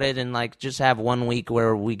about it and just have 1 week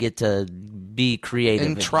where we get to be creative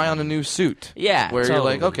And try on a new suit. Yeah, Where totally. you're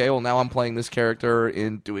like, okay, well, now I'm playing this character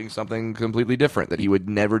in doing something completely different that he would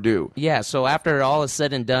never do. Yeah, so after all is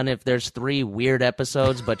said and done, if there's 3 weird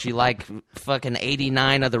episodes, but you like fucking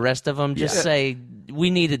 89 of the rest of them, just say, we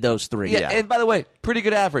needed those 3. Yeah, and by the way, pretty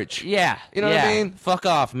good average. Yeah. You know what I mean? Fuck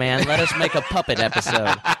off, man. Let us make a puppet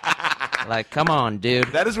episode. Come on, dude.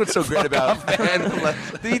 That is what's so great about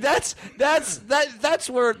See, that's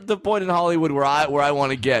where the point in Hollywood where I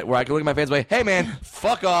want to get, where I can look at my fans and say, hey man,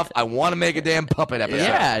 fuck off. I want to make a damn puppet episode.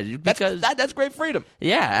 Yeah, because that's great freedom.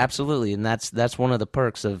 yeah, absolutely, and that's one of the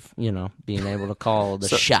perks of being able to call the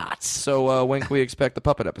shots. So when can we expect the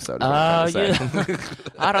puppet episode? Is what I'm trying to say.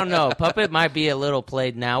 I don't know. Puppet might be a little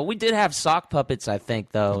played now. We did have sock puppets, I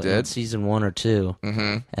think, though, We did? in season 1 or 2,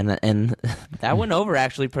 and that went over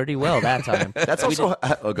actually pretty well that time. that's also.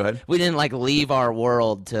 Oh, go ahead. We didn't leave our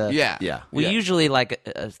world to. Yeah. Yeah. We usually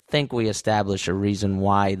think we establish a reason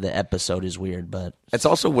why the episode is weird, but It's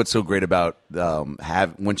also what's so great about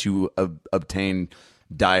once you obtain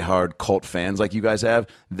diehard cult fans like you guys have,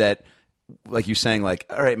 that like you saying all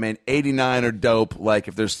right, man, 89 are dope.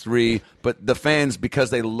 If there's 3, but the fans, because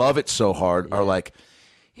they love it so hard, are like,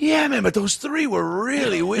 yeah, man, but those 3 were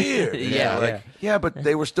really weird. Yeah. Yeah, but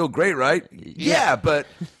they were still great, right? Yeah, but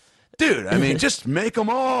dude, I mean, just make them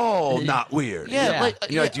all not weird. Yeah, like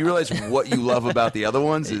You know, do you realize what you love about the other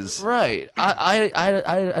ones is right. I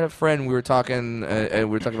had a friend. We were talking, and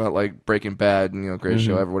we were talking about like Breaking Bad, and greatest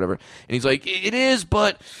show ever, whatever. And he's like, "It is,"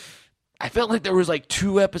 but I felt like there was like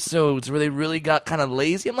 2 episodes where they really got kind of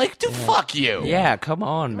lazy. I'm like, dude, fuck you. Yeah, come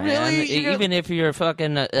on, man. Really? Even if you're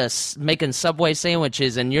fucking making Subway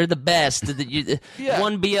sandwiches and you're the best,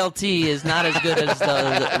 one BLT is not as good as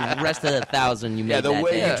the rest of the 1,000 you made. Yeah, the that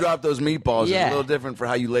way day. you drop those meatballs is a little different for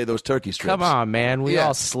how you lay those turkey strips. Come on, man. We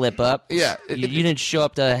all slip up. Yeah. You didn't show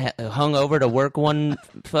up to hungover to work one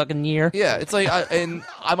fucking year. Yeah, it's like, and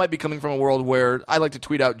I might be coming from a world where I like to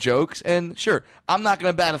tweet out jokes, and sure, I'm not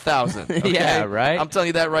going to bat 1,000. Okay? Yeah, right. I'm telling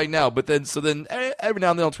you that right now. But then, every now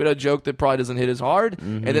and then I'll tweet out a joke that probably doesn't hit as hard,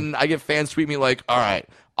 and then I get fans tweet me like, "All right,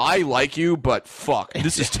 I like you, but fuck,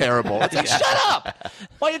 this is terrible." It's like, shut up!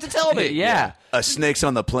 Why you have to tell me? Yeah. A snakes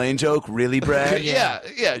on the plane joke, really, Brad? Yeah,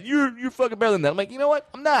 you're fucking better than that. I'm like, you know what?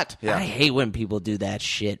 I'm not. Yeah. I hate when people do that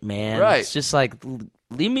shit, man. Right. It's just like,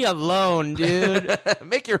 leave me alone, dude.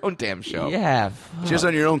 Make your own damn show. Yeah. Just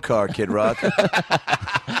on your own car, Kid Rock.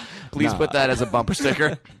 Please put that as a bumper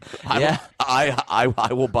sticker. Yeah. I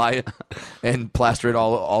will buy it and plaster it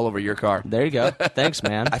all over your car. There you go. Thanks,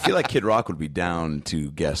 man. I feel like Kid Rock would be down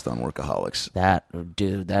to guest on Workaholics.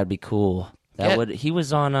 Dude, that'd be cool. Yeah. He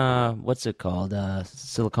was on what's it called?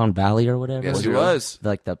 Silicon Valley or whatever. Yes, he was.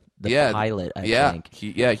 Like the pilot, I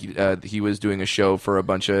think. He was doing a show for a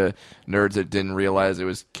bunch of nerds that didn't realize it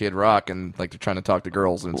was Kid Rock, and like they're trying to talk to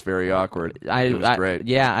girls, and it's very awkward. It was great.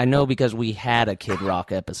 Yeah, I know because we had a Kid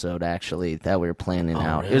Rock episode actually that we were planning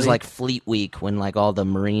out. Really? It was like Fleet Week when like all the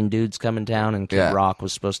Marine dudes come in town, and Kid Rock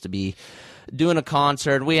was supposed to be doing a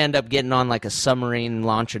concert. We end up getting on like a submarine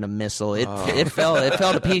launching a missile. It fell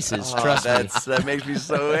to pieces. Trust me. That makes me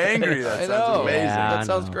so angry. That sounds amazing. Yeah, That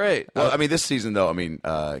sounds great. Well, I mean, this season though, I mean,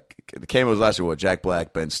 the cameos last year, Jack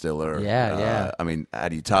Black, Ben Stiller. Yeah. I mean, how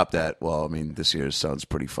do you top that? Well, I mean, this year sounds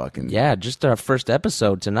pretty fucking. Yeah, just our first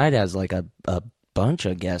episode tonight has like a bunch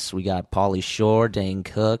of guests. We got Pauly Shore, Dane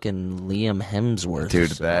Cook, and Liam Hemsworth.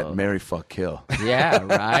 Dude, so- that Mary fuck kill. Yeah,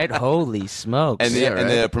 right. Holy smokes. And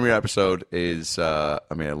the premiere episode is, I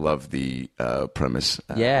mean, I love the premise.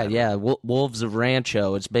 Wolves of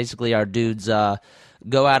Rancho. It's basically our dudes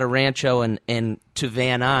go out of Rancho and to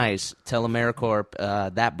Van Nuys, tell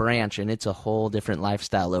AmeriCorp that branch, and it's a whole different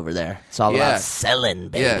lifestyle over there. It's all about selling,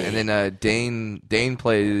 baby. Yeah, and then Dane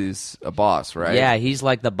plays a boss, right? Yeah, he's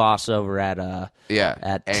like the boss over at and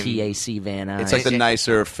TAC Van Nuys. It's like the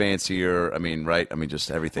nicer, fancier. I mean, right? I mean,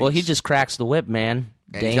 just everything. Well, he just cracks the whip, man.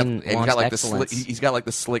 And Dane he's wants got like excellence. he's got like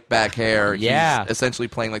the slick back hair. Yeah. He's essentially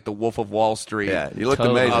playing like the Wolf of Wall Street. Yeah, you look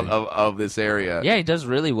Totally. amazing. of this area. Yeah, he does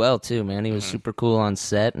really well too, man. He was super cool on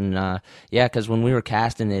set, and because when we were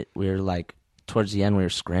casting it, we were like, towards the end, we were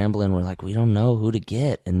scrambling. We're like, we don't know who to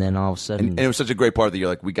get, and then all of a sudden, And it was such a great part that you're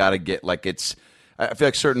like, we got to get like it's. I feel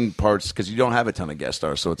like certain parts because you don't have a ton of guest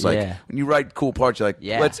stars, so it's like when you write cool parts, you're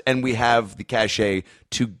like, and we have the cachet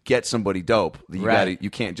to get somebody dope. You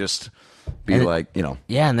can't just be like, you know.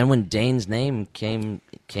 Yeah, and then when Dane's name came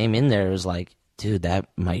in there, it was like, dude, that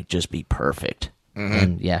might just be perfect.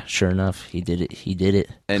 And yeah, sure enough, he did it.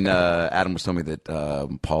 And Adam was telling me that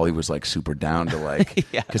Pauly was like super down to like,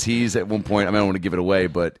 because he's at one point, I mean, I don't want to give it away,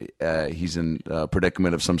 but he's in a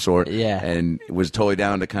predicament of some sort. Yeah. And was totally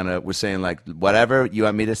down to kind of, was saying like, whatever you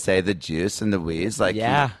want me to say, the juice and the wheeze. Like,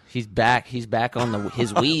 He's back on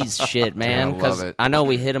his wheeze shit, man. I love Because it. I know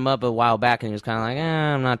we hit him up a while back, and he was kind of like,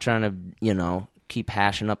 I'm not trying to, keep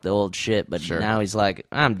hashing up the old shit. But now he's like,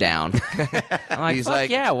 I'm down. I'm like, He's fuck like,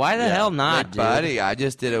 yeah, why the hell not, dude? buddy, I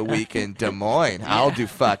just did a week in Des Moines. I'll do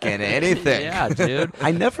fucking anything. Yeah, dude.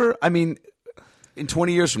 I mean, in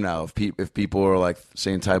 20 years from now, if people are like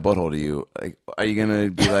saying "tie butthole" to you, like, are you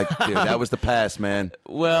gonna be like, "Dude, that was the past, man"?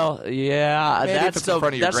 Well, yeah, Maybe if that's it's in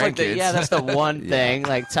front of your that's like grandkids. that's the one thing.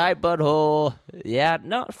 Like tight butthole. Yeah,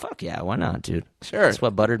 no, fuck yeah, why not, dude? Sure. That's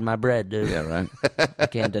what buttered my bread, dude. Yeah, right. I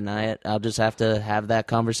can't deny it. I'll just have to have that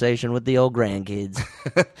conversation with the old grandkids.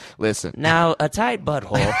 Listen, Now, a tight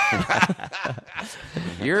butthole.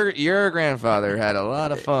 your grandfather had a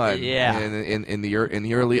lot of fun. Yeah. in the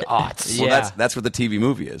early aughts. Yeah. Well, that's what the TV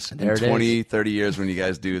movie is. There in it 20, 30 years when you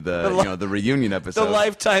guys do the reunion episode. The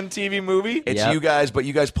Lifetime TV movie. It's Yep. you guys, but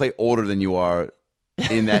you guys play older than you are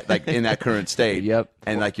in that current state. Yep.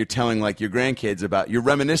 And like you're telling like your grandkids about, you're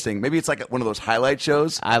reminiscing. Maybe it's like one of those highlight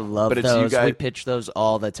shows. I love but it's those. you guys. We pitch those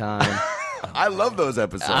all the time. I love those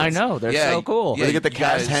episodes. I know they're so cool. Where they get the you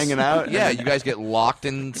cast hanging out. Yeah, you guys get locked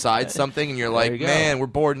inside something, and you're like, you go. man, we're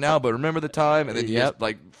bored now, but remember the time? And then you just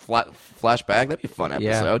like flashback. That'd be a fun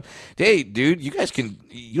episode. Hey, dude, you guys can.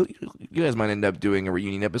 You guys might end up doing a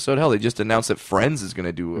reunion episode. Hell, they just announced that Friends is going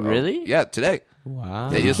to do. Really? Yeah, today. Wow.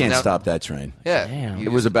 They You just can't announced- stop that train. Yeah, Damn.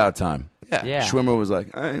 It was about time. Yeah. Schwimmer was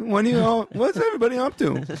like, "When you all, what's everybody up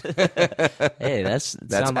to?" Hey, that's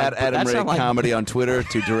That's at Adam Ray Comedy on Twitter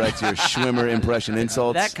to direct your Schwimmer impression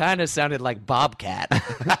insults. That kind of sounded like Bobcat.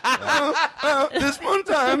 This one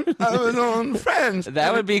time I was on Friends.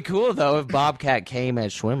 That would be cool though if Bobcat came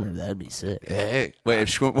as Schwimmer. That'd be sick. Hey, Wait, if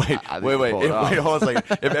Schwimmer, wait, pull it off. hold on a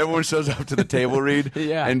second. If everyone shows up to the table read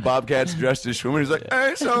Yeah. and Bobcat's dressed as Schwimmer, he's like,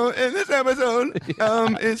 "Hey, so in this episode,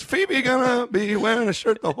 is Phoebe gonna be wearing a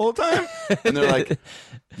shirt the whole time?" And they're like,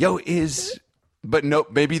 "Yo, but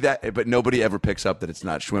nobody ever picks up that it's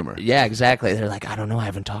not Schwimmer." Yeah, exactly. They're like, I don't know. I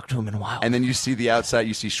haven't talked to him in a while. And then you see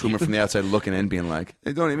Schwimmer from the outside looking in, being like,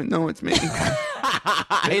 "They don't even know it's me.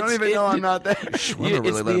 They don't even know I'm not there." Schwimmer it's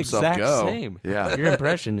really let the himself exact go. same. Yeah. Your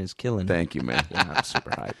impression is killing. Thank you, man. Yeah, I'm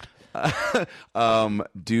super hyped.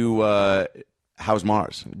 How's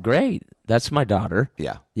Mars? Great. That's my daughter.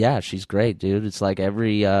 Yeah. Yeah, she's great, dude. It's like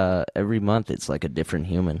every month it's like a different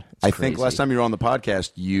human. It's I think crazy. last time you were on the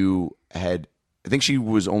podcast, I think she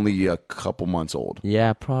was only a couple months old.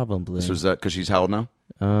 Yeah, probably. This was because she's how old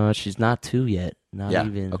now? She's not 2 yet. Not Yeah.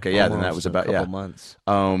 even. Okay, yeah, then that almost was a about- couple yeah. months.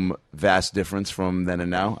 Vast difference from then and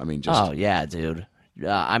now. I mean, just Oh yeah, dude.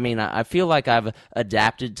 I mean, I feel like I've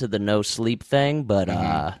adapted to the no sleep thing, but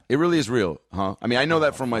it really is real, huh? I mean, I know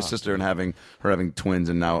that from my sister and having twins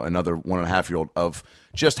and now another 1.5-year-old of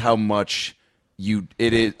just how much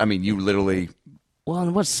it is. I mean, you literally. well,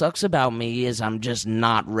 and what sucks about me is I'm just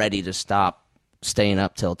not ready to stop staying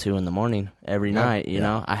up till 2 a.m. every night. You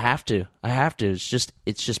know, I have to. It's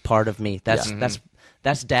just part of me.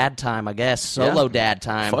 That's dad time, I guess. Solo dad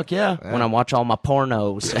time. Fuck yeah. When I watch all my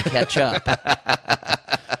pornos and catch up.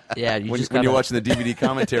 Yeah, you When just you're gotta- watching the DVD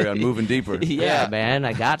commentary on Moving Deeper. Yeah, man,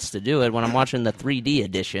 I gots to do it when I'm watching the 3D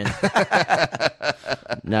edition.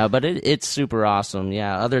 No, but it's super awesome.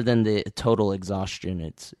 Yeah, other than the total exhaustion,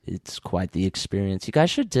 it's quite the experience. You guys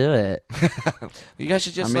should do it. You guys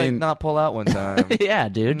should just I mean- not pull out one time. Yeah,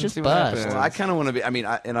 dude, just see what bust. happens. Well, I kind of want to be. I mean,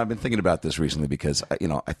 and I've been thinking about this recently because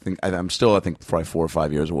I think I'm still probably 4 or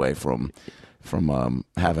 5 years away from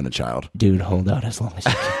having a child. Dude, hold out as long as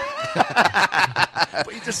you can.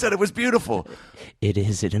 But you just said it was beautiful. It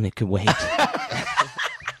is, and it can wait.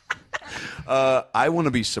 I want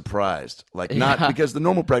to be surprised, like not because the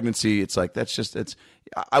normal pregnancy, it's like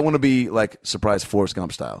I want to be like surprised Forrest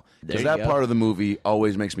Gump style because There you that go. part of the movie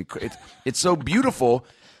always makes me. It's so beautiful,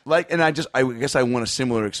 like, and I guess I want a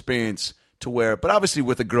similar experience to where, but obviously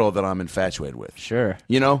with a girl that I'm infatuated with. Sure.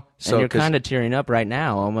 You know, And you're 'cause- kind of tearing up right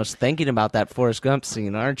now, almost thinking about that Forrest Gump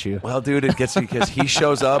scene, aren't you? Well, dude, it gets me because he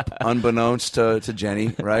shows up unbeknownst to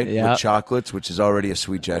Jenny, right? Yeah. With chocolates, which is already a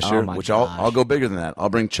sweet gesture. Oh, my which gosh. I'll go bigger than that. I'll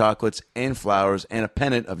bring chocolates and flowers and a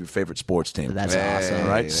pennant of your favorite sports team. That's Hey. awesome. All There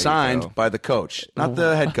right, you signed go. by the coach, not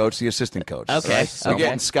the head coach, the assistant coach. Okay, right? So okay.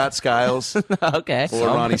 getting Scott Skiles Okay. or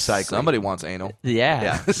Ronnie Cycling. Somebody wants anal. Yeah.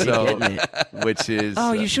 Yeah. You So, getting it. which is,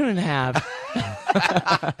 Oh, you shouldn't have.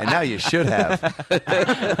 and now you should have,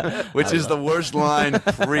 which is the worst line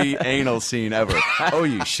pre-anal scene ever. Oh,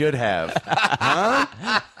 you should have,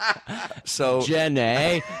 huh? So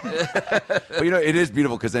Jenny. But it is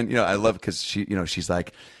beautiful because then I love because she's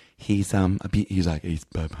like, he's like he's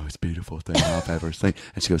the most beautiful thing I've ever seen,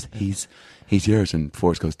 and she goes, he's yours, and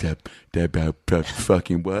Forrest goes, Deb,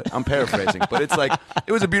 fucking what? I'm paraphrasing, but it's like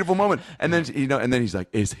it was a beautiful moment, and then and then he's like,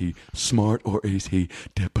 is he smart or is he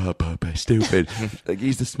stupid? Like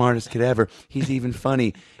he's the smartest kid ever. He's even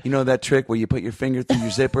funny. You know that trick where you put your finger through your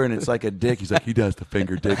zipper and it's like a dick. He's like, he does the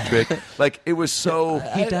finger dick trick. Like it was so.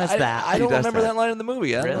 He does that. I don't does remember that. that line in the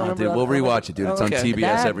movie. I don't remember Dude, that. we'll rewatch it, dude. It's on Okay. TBS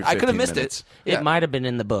That- every 15 I could have missed minutes. it. It might have been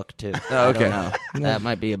in the book, too. Oh, okay. I don't know. That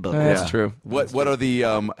might be a book. That's true. What are the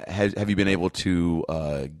have you been able to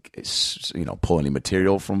pull any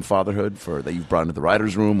material from fatherhood that you've brought into the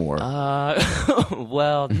writers' room or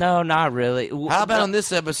Well, no, not really. How about on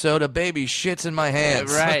this episode, a baby shits in my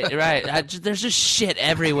hands? Right. There's just shit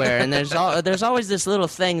everywhere, and there's always this little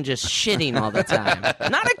thing just shitting all the time.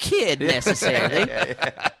 Not a kid necessarily,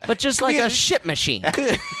 but just like a shit machine.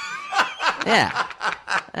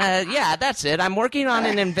 Yeah, that's it. I'm working on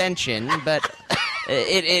an invention, but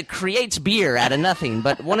it creates beer out of nothing.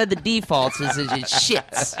 But one of the defaults is it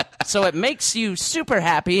shits, so it makes you super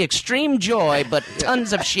happy, extreme joy, but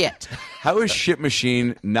tons of shit. how is Shit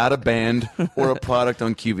Machine not a band or a product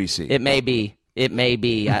on QVC? It may be. It may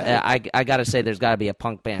be. I gotta say, there's got to be a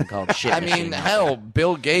punk band called Shit I mean, Machine. hell,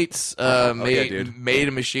 Bill Gates dude. made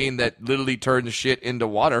a machine that literally turns shit into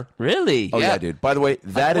water. Really? Oh yeah, dude. By the way,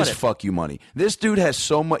 that what is it- fuck you money. This dude has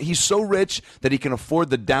so much. He's so rich that he can afford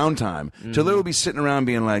the downtime to literally be sitting around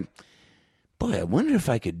being like, "Boy, I wonder if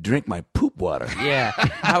I could drink my poop water." Yeah.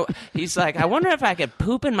 He's like, I wonder if I could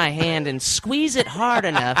poop in my hand and squeeze it hard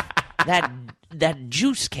enough that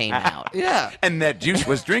juice came out. Yeah, And that juice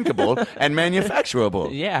was drinkable and manufacturable.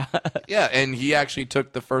 Yeah. yeah, and he actually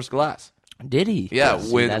took the first glass. Did he? Yeah,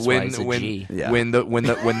 See, that's why he's a G. Yeah. when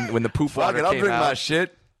the poop Fuck water it, I'll came drink out. my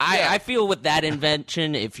shit. I feel with that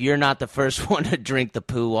invention, if you're not the first one to drink the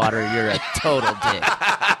poo water, you're a total dick.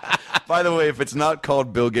 By the way, if it's not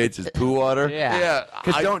called Bill Gates' poo water, Yeah. Yeah,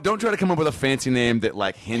 because don't try to come up with a fancy name that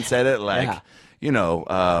like hints at it, like Yeah. you know.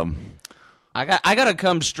 I gotta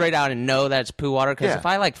come straight out and know that's poo water, because Yeah. if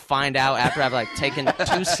I like find out after I've like taken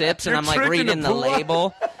 2 sips and You're I'm like drinking reading the the poo water.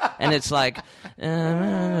 label and it's like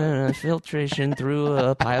filtration through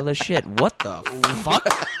a pile of shit. What the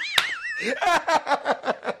fuck?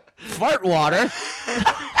 Fart water.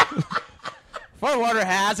 Fart water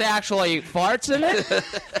has actually farts in it.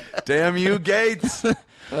 Damn you, Gates,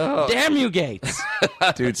 Damn you, Gates.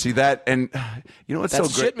 dude. See that, and you know what's That's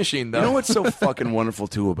so a great? shit machine, though. You know what's so fucking wonderful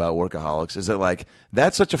too about Workaholics is that like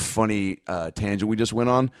that's such a funny tangent we just went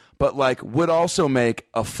on, but like would also make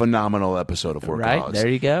a phenomenal episode of Workaholics. Right, there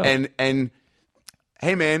you go. And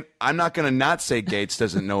hey man, I'm not gonna not say Gates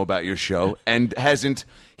doesn't know about your show and hasn't.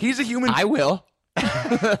 He's a human. I will.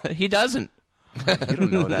 He doesn't. You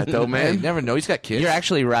don't know that though, Man, you man. never know. He's got kids. You're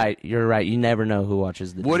actually right. You're right. You never know who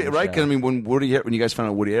watches the Woody, damn right? show. Because I mean, when you guys found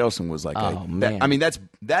out Woody Harrelson was like, Oh, that, man. I mean,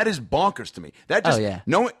 that is bonkers to me. That just Oh, yeah.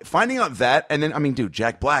 finding out that, and then I mean, dude,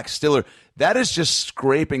 Jack Black, Stiller, that is just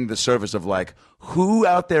scraping the surface of like who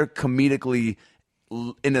out there comedically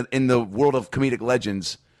in the world of comedic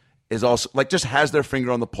legends is also like just has their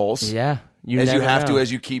finger on the pulse. Yeah. as you never have know. to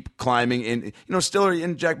as you keep climbing in. You know, Stiller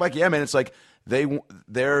and Jack Black, yeah, man, it's like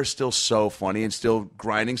they're still so funny and still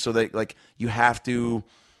grinding. So they like you have to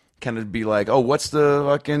kind of be like, oh, what's the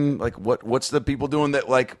fucking like what's the people doing that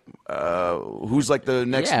like who's like the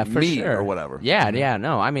next yeah, for me sure. or whatever. Yeah.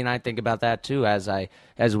 No, I mean, I think about that too as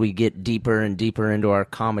we get deeper and deeper into our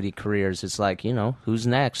comedy careers. It's like, you know, who's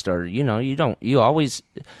next, or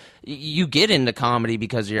you get into comedy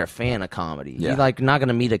because you're a fan of comedy. Yeah. You're like not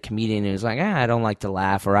gonna meet a comedian who's like, I don't like to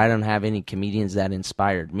laugh, or I don't have any comedians that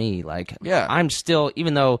inspired me. Like, Yeah. I'm still,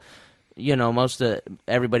 even though, you know,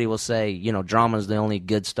 everybody will say, you know, drama's the only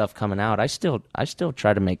good stuff coming out. I still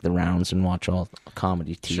try to make the rounds and watch all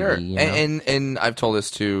comedy TV. Sure, You know? and I've told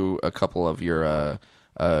this to a couple of your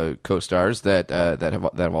co-stars that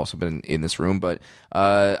have also been in this room, but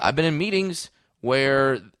I've been in meetings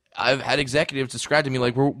where I've had executives describe to me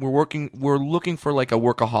like we're looking for like a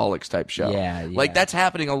Workaholics type show. Yeah. Like that's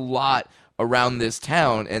happening a lot around this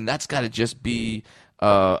town, and that's got to just be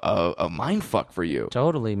a mind fuck for you.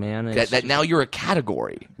 Totally, man. That now you're a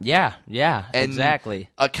category. Yeah, And exactly.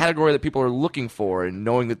 A category that people are looking for and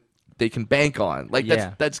knowing that they can bank on. Like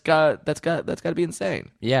Yeah. that's got to be insane.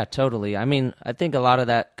 Yeah, totally. I mean, I think a lot of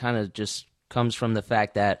that kind of just comes from the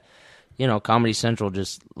fact that, you know, Comedy Central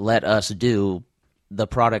just let us do the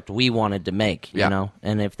product we wanted to make, you Yeah. know?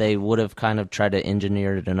 And if they would have kind of tried to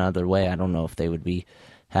engineer it another way, I don't know if they would be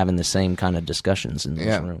having the same kind of discussions in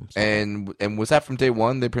those rooms. And was that from day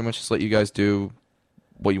one? They pretty much just let you guys do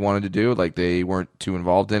what you wanted to do. Like they weren't too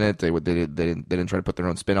involved in it. They didn't try to put their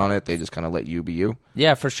own spin on it. They just kind of let you be you.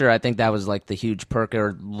 Yeah, for sure. I think that was like the huge perk,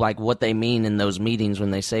 or like what they mean in those meetings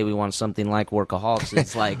when they say we want something like Workaholics.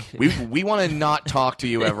 It's like We want to not talk to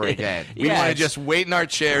you ever again. We Yeah, want to it's- just wait in our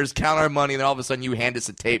chairs, count our money, and then all of a sudden you hand us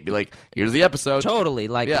a tape, be like, "Here's the episode." totally.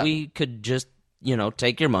 Like Yeah. we could just, you know,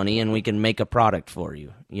 take your money and we can make a product for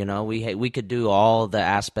you. You know, we could do all the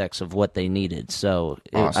aspects of what they needed. So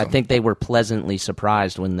I Awesome. think they were pleasantly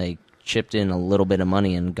surprised when they chipped in a little bit of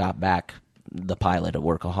money and got back the pilot of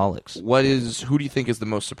Workaholics. Who do you think is the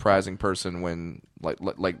most surprising person when like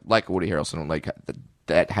Woody Harrelson, like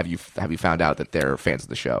that have you found out that they're fans of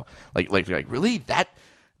the show? Like really that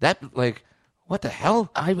like what the hell?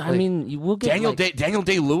 I mean, we'll get Daniel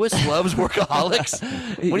Day-Lewis loves Workaholics.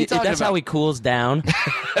 What are you talking That's about? how he cools down.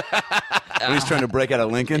 When he's trying to break out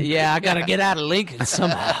of Lincoln. Yeah, I gotta get out of Lincoln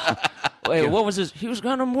somehow. Wait, what was his? He was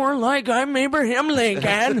kind of more like I'm Abraham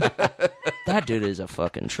Lincoln. That dude is a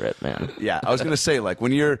fucking trip, man. Yeah, I was gonna say like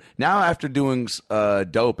when you're now after doing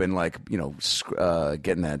dope and like you know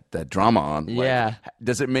getting that drama on. Like, Yeah.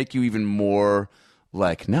 Does it make you even more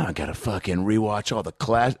like now I gotta fucking rewatch all the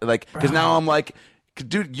class like because now I'm like,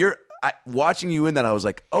 dude, watching you in that, I was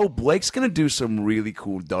like, oh, Blake's gonna do some really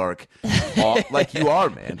cool dark, like you are,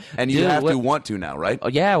 man, and you Dude, have to want to now, right? Oh,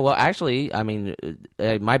 yeah, well, actually, I mean,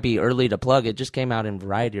 it might be early to plug. It just came out in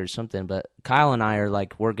Variety or something, but Kyle and I are,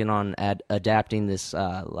 like, working on adapting this,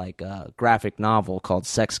 graphic novel called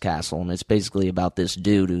Sex Castle, and it's basically about this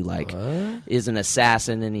dude who, like, is an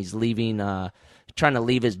assassin, and he's leaving, trying to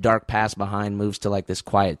leave his dark past behind, moves to, like, this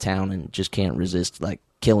quiet town, and just can't resist, like,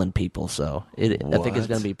 killing people, so I think it's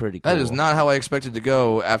going to be pretty cool. That is not how I expected to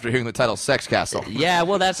go after hearing the title Sex Castle. Yeah,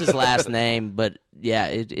 well, that's his last name, but yeah,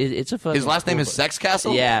 it's a fucking His last name cool is book. Sex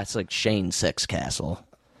Castle? Yeah, it's like Shane Sex Castle.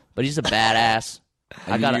 But he's a badass.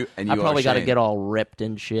 I you probably are got to Shane. get all ripped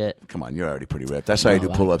and shit. Come on, you're already pretty ripped. That's how you do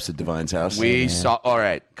pull-ups at Divine's house. We saw. All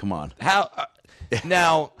right. Come on. How?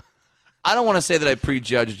 Now, I don't want to say that I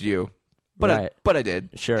prejudged you, but Right. but I did.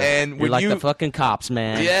 Sure. And You're when like you, the fucking cops,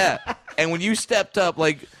 man. yeah, and when you stepped up,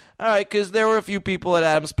 like, all right, because there were a few people at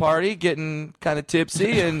Adam's party getting kind of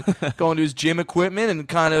tipsy and going to his gym equipment, and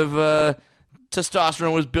kind of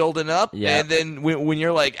testosterone was building up. Yeah. And then when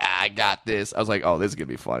you're like, I got this, I was like, oh, this is gonna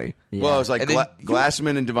be funny. Yeah. Well, it was like And then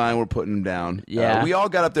Glassman and Divine were putting him down. Yeah. We all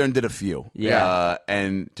got up there and did a few. Yeah.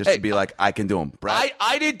 And just to be like, I can do them. Brad,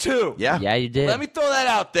 I did too. yeah. Yeah, you did. Let me throw that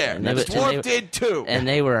out there. And they were- Dwarf and they- did too. And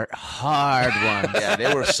they were hard ones. Yeah,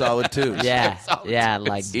 they were solid twos. Yeah,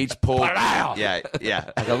 like Each pull. Wow. Yeah.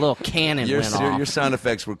 a little cannon Your went off. sound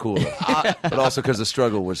effects were cooler, but also because the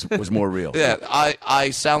struggle was more real. Yeah,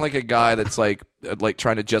 I sound like a guy that's like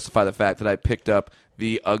trying to justify the fact that I picked up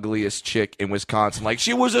the ugliest chick in Wisconsin. Like,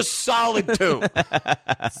 she was a solid 2.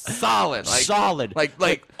 Solid. Like, Solid.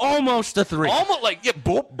 Like Almost a 3. almost like, yeah,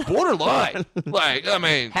 borderline. Like, I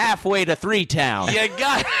mean, Halfway to 3-town.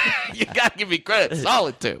 you got to give me credit.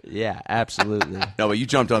 Solid 2. Yeah, absolutely. No, but you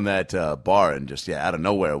jumped on that bar and just out of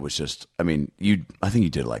nowhere it was just. I mean, I think you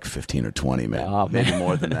did like 15 or 20, man. Oh, man. Maybe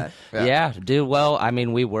more than that. Yeah, dude. Well, I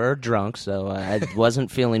mean, we were drunk, so I wasn't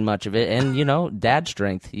feeling much of it. And, dad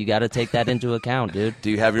strength. You got to take that into account, dude. Do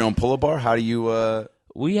you have your own pull-up bar? How do you?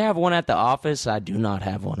 We have one at the office. I do not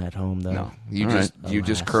have one at home, though. No. You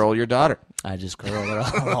just curl your daughter. I just curl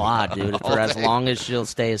it a lot, dude, for as long as she'll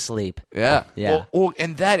stay asleep. Yeah. Yeah. Well,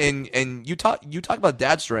 and that and you talk about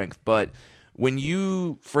dad strength, but when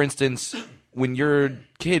you, for instance, when your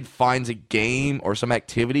kid finds a game or some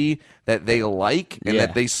activity that they like and Yeah.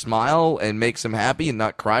 that they smile and makes them happy and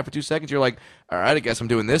not cry for 2 seconds, you're like, all right, I guess I'm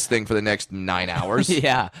doing this thing for the next 9 hours.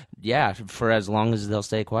 Yeah, for as long as they'll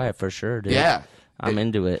stay quiet, for sure, dude. Yeah. I'm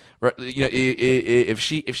into it. Right, if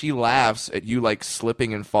she laughs at you like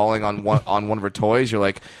slipping and falling on one of her toys, you're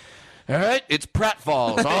like, all right, it's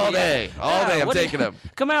pratfalls all day, I'm What do you- taking them.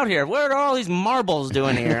 Come out here. What are all these marbles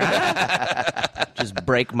doing here? Huh? Just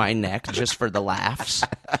break my neck just for the laughs.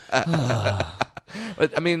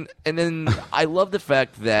 But I mean, and then I love the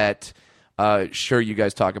fact that sure, you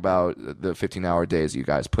guys talk about the 15-hour days you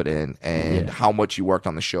guys put in and how much you worked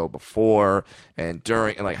on the show before and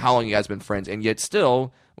during, and like how long you guys been friends, and yet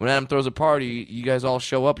still, when Adam throws a party, you guys all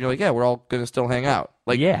show up and you're like, yeah, we're all gonna still hang out.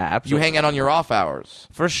 Like, Yeah, you absolutely. hang out on your off hours.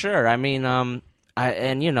 For sure. I mean,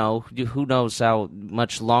 who knows how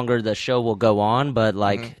much longer the show will go on, but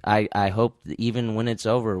like, I hope that even when it's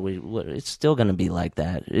over, it's still going to be like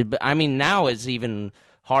that. I mean, now it's even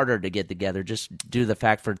harder to get together. Just due to the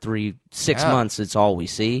fact for 6 months, it's all we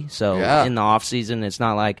see. So in the off season, it's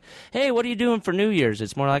not like, hey, what are you doing for New Year's?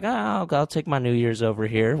 It's more like, oh, I'll take my New Year's over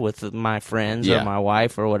here with my friends or my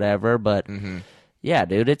wife or whatever. But yeah,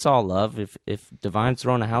 dude, it's all love. If Divine's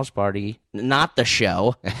throwing a house party, not the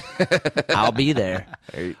show, I'll be there.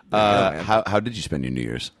 How did you spend your New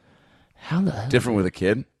Year's? How the hell? Different with a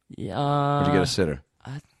kid? Or did you get a sitter?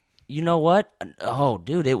 You know what? Oh,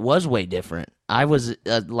 dude, it was way different. I was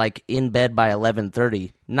like in bed by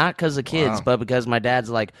 11:30, not because of kids, but because my dad's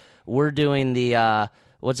like, we're doing the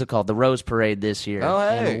what's it called, the Rose Parade this year. Oh,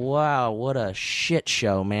 hey. And wow, what a shit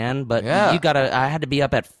show, man! But Yeah. I had to be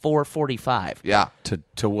up at 4:45. Yeah,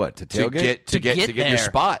 To what? To to tailgate? get your there.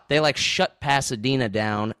 spot. They like shut Pasadena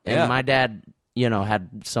down, and Yeah. my dad,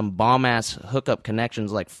 had some bomb ass hookup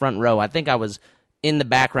connections, like front row. I think I was in the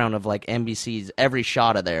background of like NBC's every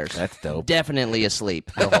shot of theirs. That's dope. Definitely asleep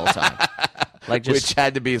the whole time. Like just Which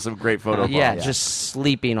had to be some great photo. yeah, bombs. just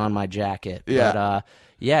sleeping on my jacket. Yeah.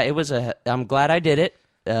 But it was I'm glad I did it.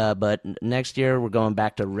 But next year we're going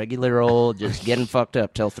back to regular old, just getting fucked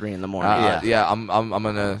up till 3 a.m. I'm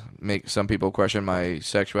gonna make some people question my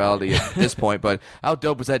sexuality at this point, but how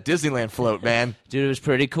dope was that Disneyland float, man? Dude, it was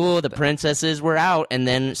pretty cool. The princesses were out, and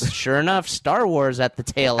then sure enough, Star Wars at the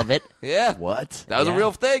tail of it. Yeah, What? that was a Yeah.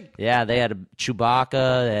 real thing. Yeah, they had a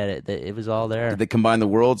Chewbacca. It was all there. Did they combine the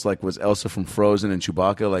worlds? Like, was Elsa from Frozen and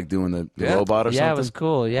Chewbacca like doing the Yeah. robot or something? Yeah, it was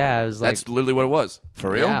cool. Yeah, it was like That's literally what it was.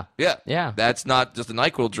 For real? Yeah. Yeah, Yeah. That's not just a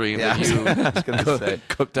NyQuil dream that you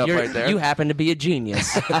cooked up right there. You happen to be a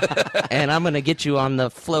genius, and I'm gonna get you on the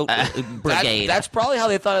float brigade. That's probably how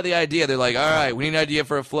they thought of the idea. They're like, all right, we need an idea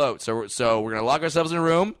for a float. So we're going to lock ourselves in a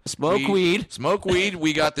room. Smoke weed. Smoke weed.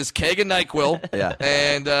 We got this keg of NyQuil. Yeah.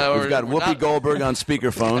 And We've got we're Whoopi not- Goldberg on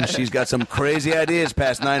speakerphone. She's got some crazy ideas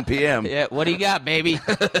past 9 p.m. Yeah, what do you got, baby?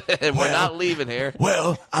 and we're not leaving here.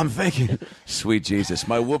 Well, I'm thinking, sweet Jesus,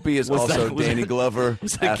 my Whoopi is also Danny Glover.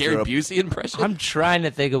 Was that a after Gary a- Busey impression? I'm trying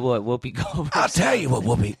to think of what Whoopi Goldberg. I'll tell you what,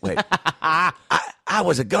 Whoopi. Wait, I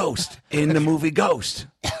was a ghost in the movie Ghost.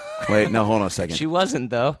 Wait, no, hold on a second. She wasn't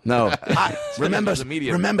though. No, remember was a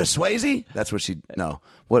medium. remember Swayze? That's what she. No,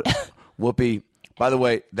 what Whoopi? By the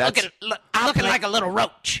way, that's Looking like a little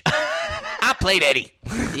roach. I played Eddie.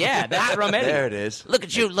 Yeah, that's from Eddie. there. It is. Look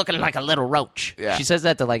at you looking like a little roach. Yeah. She says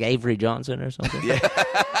that to like Avery Johnson or something. Yeah.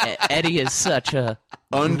 Eddie is such a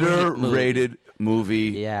Underrated movie.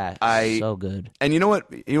 yeah, I so good. And you know what?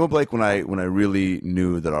 Blake, when I really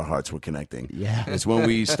knew that our hearts were connecting. Yeah. It's when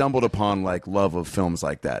we stumbled upon like love of films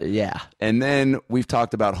like that. Yeah. And then we've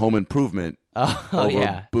talked about Home Improvement over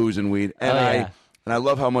yeah. booze and weed. And yeah. I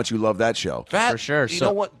love how much you love that show. That, For sure. You So-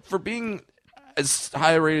 know what? For being as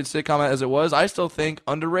high a rated sitcom as it was, I still think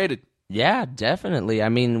underrated. Yeah, definitely. I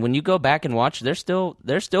mean, when you go back and watch, they're still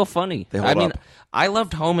funny. They hold I mean, up. I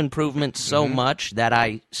loved Home Improvement so much that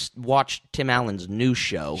I watched Tim Allen's new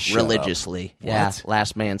show religiously. Yeah,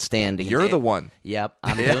 Last Man Standing. You're the one. Yep,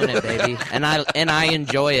 I'm doing it, baby, and I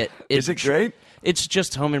enjoy it. Is it great? It's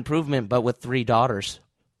just Home Improvement, but with 3 daughters.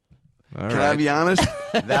 Can I be honest?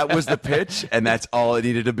 That was the pitch, and that's all it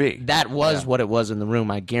needed to be. That was what it was in the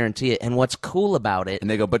room. I guarantee it. And what's cool about it? And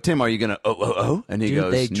they go, but Tim, are you going to, oh? And he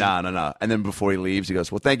Dude, they goes, nah. And then before he leaves, he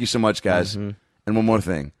goes, well, thank you so much, guys. And one more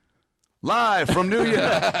thing. Live from New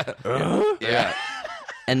York. Yeah.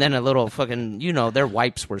 And then a little fucking, their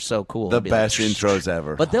wipes were so cool. The It'd be like, best intros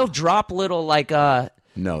ever. But they'll drop little like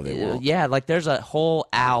no, they won't. yeah, like there's a whole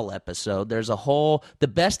Al episode. The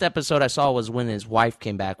best episode I saw was when his wife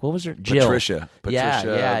came back. What was her? Jill. Patricia.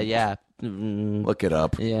 Yeah. Mm, Look it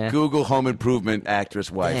up. Yeah. Google Home Improvement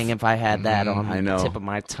actress wife. dang, if I had that on I know. the tip of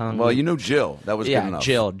my tongue. Well, you know Jill. That was good yeah, enough.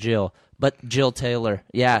 Jill. But Jill Taylor.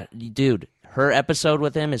 Yeah, dude, her episode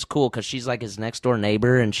with him is cool because she's like his next door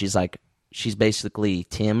neighbor, and she's basically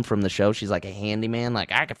Tim from the show. She's like a handyman.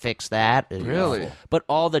 Like, I could fix that. Really? But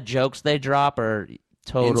all the jokes they drop are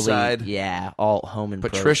totally, Inside. yeah, all Home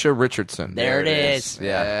Improvement. Patricia Richardson. There it is.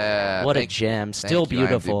 Yeah. What a Thank- gem. Still thank you,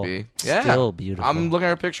 beautiful. IMDb. Yeah. Still beautiful. I'm looking at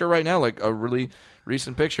her picture right now, like a really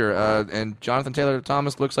recent picture. And Jonathan Taylor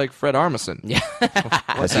Thomas looks like Fred Armisen. Yeah.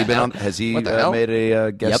 Has he been on? Has he What the hell? made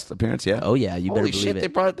a guest appearance? Yeah. Oh, yeah, you better Holy believe shit, it.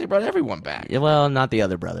 they brought everyone back. Yeah, well, not the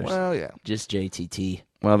other brothers. Well, yeah. Just JTT.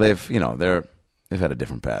 Well, they've had a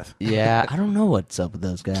different path. Yeah, I don't know what's up with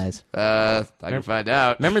those guys. I can find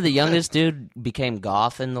out. Remember the youngest dude became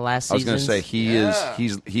goth in the last I was season? going to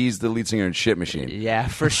say he's the lead singer in Shit Machine. Yeah,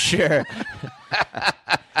 for sure.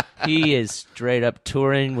 He is straight up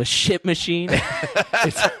touring with Shit Machine.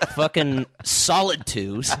 It's fucking solid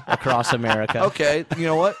twos across America. Okay, you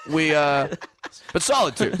know what? But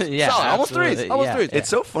solid twos. Yeah, solid. Almost absolutely. threes. Almost Yeah. threes. It's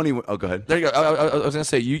so funny. Oh, go ahead. There you go. I was gonna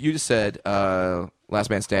say you just said Last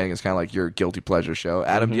Man Standing is kind of like your guilty pleasure show.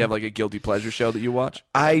 Adam, do you have like a guilty pleasure show that you watch?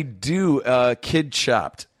 I do. Kid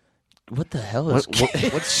Chopped. What the hell is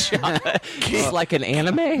what's shop? It's like an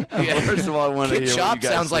anime? First of all, I want to Kid hear what Chop you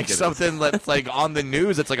guys sounds like think of this. something that's like on the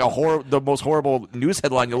news. It's like the most horrible news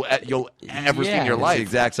headline you'll ever see in your Yeah. life.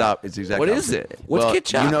 It's the exact It's the exact What is opposite. it? What's well, Kid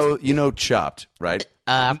Chopped? You know Chopped, right?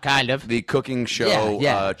 Kind of. The cooking show,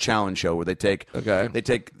 Yeah. challenge show, where they take Okay.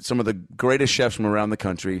 some of the greatest chefs from around the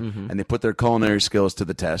country and they put their culinary skills to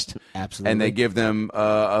the test. Absolutely. And they give them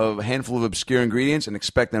a handful of obscure ingredients and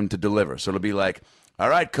expect them to deliver. So it'll be like, all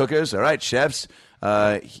right, cookers, all right, chefs.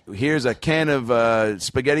 Here's a can of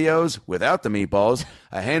SpaghettiOs without the meatballs,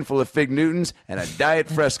 a handful of Fig Newtons, and a Diet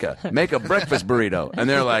Fresca. Make a breakfast burrito. And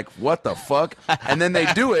they're like, what the fuck? And then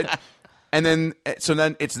they do it. And then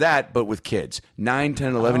it's that, but with kids, 9,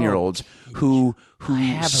 10, 11-year-olds who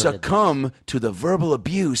succumb to the verbal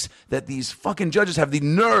abuse that these fucking judges have the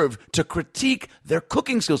nerve to critique their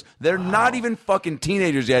cooking skills. They're not even fucking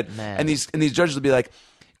teenagers yet, Man. and these judges will be like,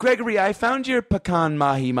 Gregory, I found your pecan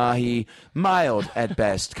mahi mild at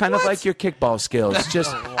best, kind of like your kickball skills,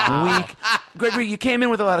 just weak. Gregory, you came in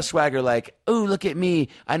with a lot of swagger, like, ooh, look at me,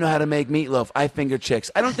 I know how to make meatloaf, I finger chicks.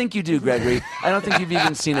 I don't think you do, Gregory. I don't think you've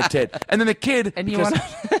even seen a tit. And then the kid, And you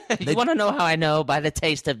because- want to know how I know? By the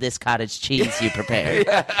taste of this cottage cheese you prepared.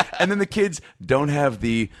 yeah. And then the kids don't have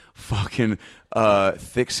the fucking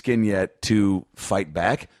thick skin yet to fight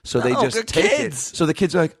back, so they No, just they're take kids. it. So the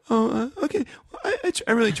kids are like, "Oh, okay,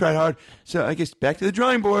 I really tried hard. So I guess back to the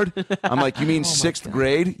drawing board." I'm like, "You mean sixth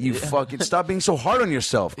grade? You fucking stop being so hard on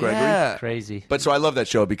yourself, Gregory." Yeah. Crazy. But so I love that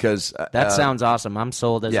show because That sounds awesome. I'm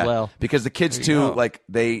sold as yeah, well. because the kids too, like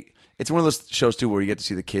it's one of those shows too where you get to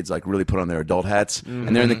see the kids like really put on their adult hats,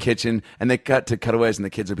 and they're in the kitchen and they cut to cutaways, and the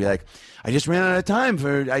kids will be like, "I just ran out of time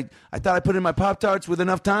for I thought I put in my Pop-Tarts with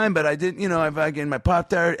enough time, but I didn't. You know, if I get my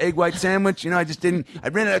Pop-Tart egg white sandwich, you know, I just didn't. I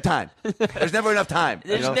ran out of time. There's never enough time.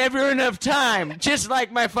 you There's know? never enough time, just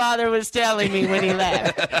like my father was telling me when he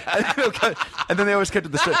left. and then they always cut to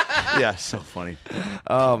the story. Yeah, so funny.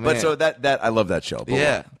 Oh man. But so that I love that show. But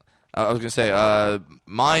Yeah. I was gonna say,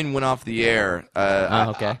 mine went off the air.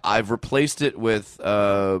 okay. I've replaced it with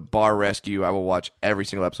Bar Rescue. I will watch every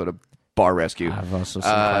single episode of Bar Rescue. I've also seen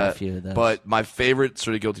quite a few of those. But my favorite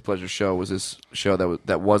sort of guilty pleasure show was this show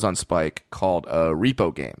that was on Spike called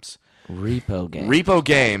Repo Games. Repo game. Repo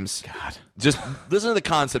Games. God. Just listen to the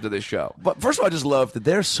concept of this show. But first of all, I just love that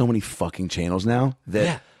there's so many fucking channels now that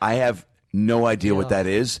Yeah. I have no idea what that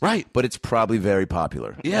is. Right. But it's probably very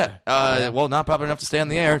popular. Yeah. Well, not popular enough to stay on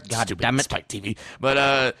the air. God Stupid damn it. Spike TV.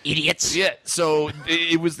 But Idiots. yeah. So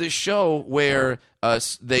it was this show where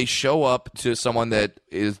they show up to someone that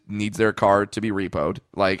needs their car to be repoed,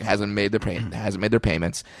 like hasn't made their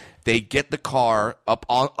payments. They get the car up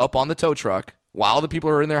on the tow truck while the people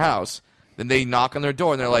are in their house. Then they knock on their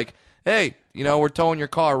door and they're like, "Hey, you know, we're towing your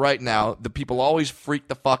car right now." The people always freak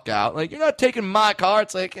the fuck out. Like, "You're not taking my car."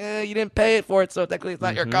 It's like, you didn't pay it for it, so technically it's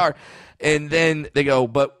not your car. And then they go,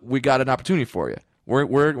 "But we got an opportunity for you. We're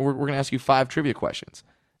going to ask you 5 trivia questions."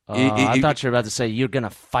 I thought you were about to say you're gonna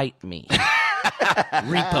fight me.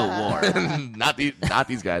 Repo war. not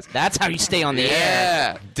these guys. That's how you stay on the air.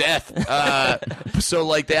 Yeah, death. So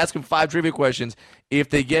like they ask them 5 trivia questions. If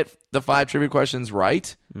they get the 5 trivia questions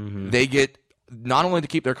right, they get not only to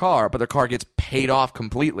keep their car, but their car gets paid off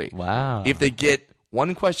completely. Wow. If they get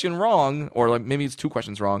one question wrong, or like maybe it's 2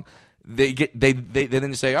 questions wrong, they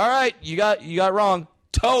then say, "All right, you got wrong.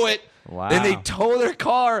 Tow it." Wow. Then they tow their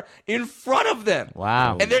car in front of them.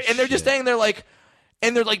 Wow. And they're just staying there like,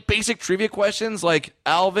 and they're like basic trivia questions like,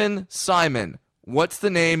 "Alvin, Simon, what's the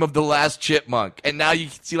name of the last chipmunk?" And now you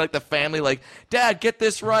see like the family like, "Dad, get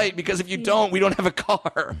this right, because if you don't, we don't have a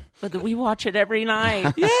car." But we watch it every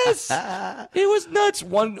night. Yes, it was nuts.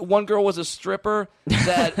 One girl was a stripper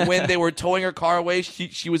that when they were towing her car away,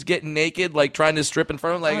 she was getting naked, like trying to strip in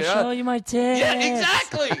front of them, like, I'll show you my tits. yeah,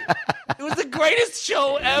 exactly. It was the greatest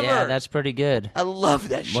show ever. Yeah, that's pretty good. I love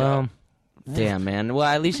that show. Well, damn, man. Well,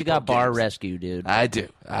 at least you got Bar Rescue, dude. I do.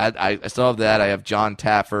 I still have that. I have John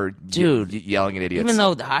Taffer, Dude, yelling at idiots. Even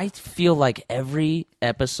though I feel like every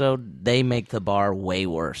episode they make the bar way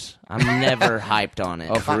worse. I'm never hyped on it.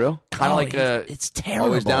 Oh, for real? kind of like a it's terrible.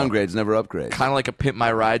 Always downgrades, never upgrades. kind of like a Pimp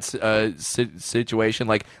My Ride situation.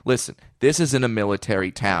 Like, listen, this is in a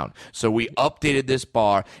military town, so we updated this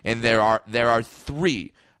bar, and there are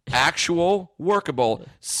 3 actual workable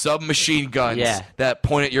submachine guns Yeah. that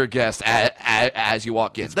point at your guest as you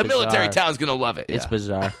walk in. The military bizarre. town's gonna love it. It's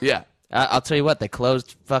bizarre. Yeah, I'll tell you what, they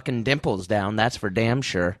closed fucking Dimples down. That's for damn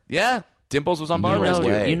sure. yeah. Dimples was on Bar No Rescue.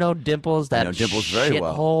 way. You know Dimples, that I know Dimples very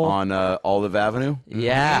well shithole? on Olive Avenue.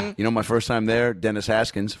 Yeah. You know, my first time there, Dennis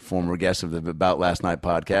Haskins, former guest of the About Last Night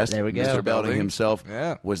podcast, There we go. Mr. Belding himself,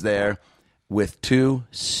 Yeah. was there with 2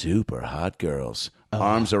 super hot girls,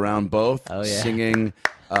 arms around both, Oh, yeah. singing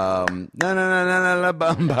na na na na la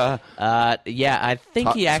bamba. Yeah, I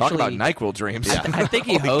think he Talk actually. about NyQuil dreams. I think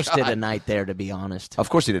he hosted a night there, to be honest. Of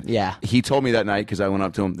course he did. Yeah. He told me that night because I went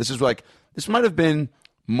up to him. This might have been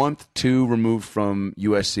month 2 removed from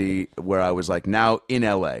USC, where I was like now in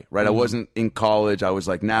LA, right? I wasn't in college. I was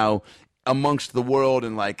like now amongst the world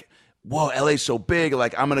and like, whoa, LA's so big.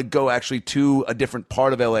 Like, I'm going to go actually to a different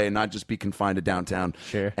part of LA and not just be confined to downtown.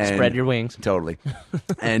 Sure. And- Spread your wings. Totally.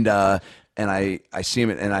 and I see him,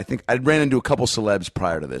 and I think I ran into a couple celebs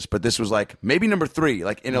prior to this, but this was like maybe number 3,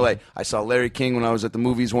 like in LA. I saw Larry King when I was at the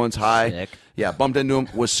movies once. Sick. Yeah, bumped into him,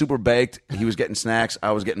 was super baked. He was getting snacks.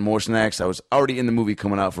 I was getting more snacks. I was already in the movie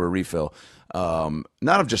coming out for a refill.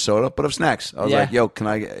 Not of just soda, but of snacks. I was Yeah. like, yo,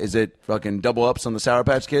 is it fucking double ups on the Sour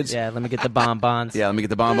Patch Kids? Yeah, let me get the bonbons. Yeah, let me get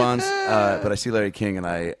the bonbons. But I see Larry King, and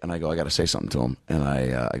I go, I got to say something to him. And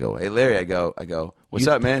I go, hey, Larry, I go, What's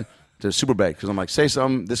up, man? To Superbad, because I'm like, say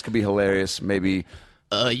something. This could be hilarious. Maybe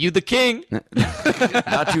You the king.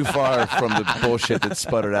 not too far from the bullshit that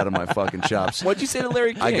sputtered out of my fucking chops. What'd you say to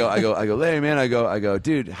Larry King? I go, Larry, man. I go,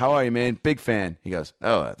 dude, how are you, man? Big fan. He goes,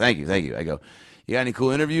 oh, thank you. I go, you got any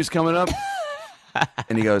cool interviews coming up?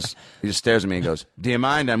 And he just stares at me and goes, do you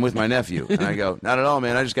mind? I'm with my nephew. And I go, not at all,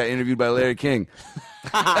 man. I just got interviewed by Larry King.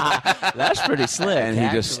 That's pretty slick. And he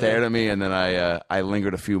actually. just stared at me, and then I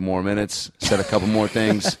lingered a few more minutes, said a couple more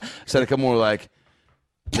things, said a couple more like,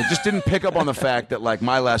 it just didn't pick up on the fact that like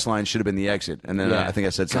my last line should have been the exit, and then I think I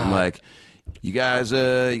said something like, you guys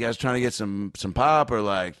trying to get some pop or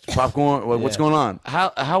like popcorn? What's going on?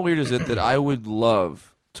 How weird is it that I would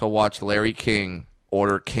love to watch Larry King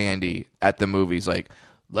order candy at the movies? Like,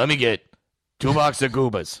 let me get 2 boxes of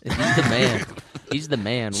Goobas. He's the man. He's the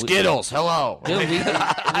man. Skittles, hello. Dude, we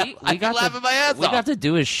got laughing my ass we off. got to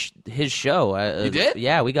do his show. You did?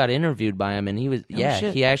 Yeah, we got interviewed by him, and he was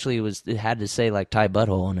shit. he actually had to say like tight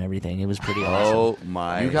butthole and everything. It was pretty awesome. Oh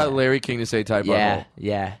my! You got Larry King to say type Yeah,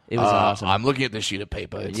 it was awesome. I'm looking at this sheet of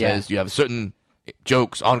paper. It Yeah. says you have certain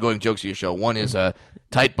ongoing jokes to your show. One is a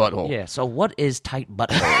tight butthole. Yeah, so what is tight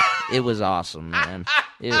butthole? It was awesome, man.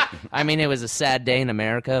 It was a sad day in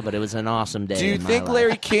America, but it was an awesome day. Do you in my think life.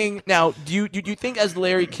 Larry King now? Do you think as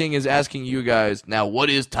Larry King is asking you guys now, what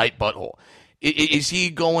is tight butthole? Is he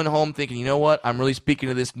going home thinking, you know what, I'm really speaking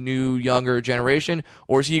to this new younger generation,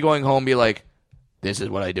 or is he going home and be like, this is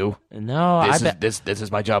what I do. No, This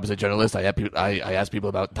is my job as a journalist. I ask people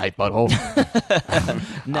about tight butthole.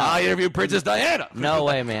 I interviewed Princess Diana. No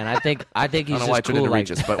way, man. I think I he's don't know why I just put it cool. in Like,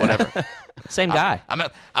 Regis, but whatever. same guy. I'm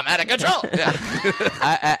out of control.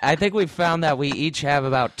 Yeah. I think we found that we each have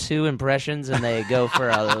about 2 impressions, and they go for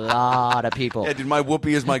a lot of people. Yeah, dude, my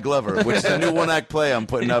Whoopi is my Glover, which is a new one-act play I'm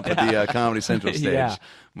putting up at the Comedy Central stage. Yeah.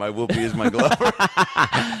 My Whoopi is my Glover.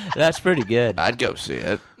 That's pretty good. I'd go see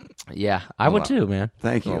it. Yeah, I would too, man.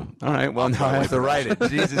 Thank you. All right, well, now I have to write it.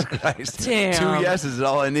 Jesus Christ. Damn. 2 yeses is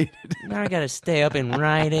all I needed. Now I gotta stay up and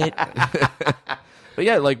write it. But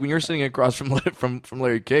yeah, like when you're sitting across from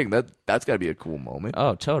Larry King, that's got to be a cool moment.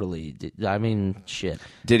 Oh, totally. I mean, shit.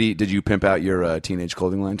 Did you pimp out your teenage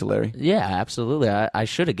clothing line to Larry? Yeah, absolutely. I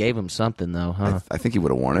should have gave him something though, huh? I think he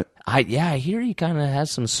would have worn it. I hear he kind of has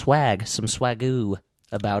some swag, some swagoo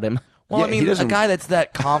about him. Well, Yeah, I he mean, a doesn't- guy that's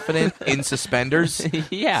that confident in suspenders,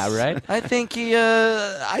 Yeah, right. I think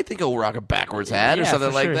he'll rock a backwards hat or Yeah, something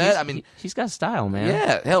for like sure. that. I mean, he's got style, man.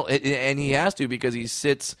 yeah, hell, and he has to because he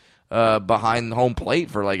sits behind home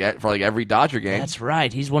plate for like every Dodger game. That's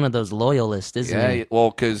right. He's one of those loyalists, isn't yeah, he? well,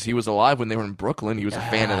 because he was alive when they were in Brooklyn. He was a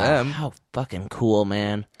fan of them. How fucking cool,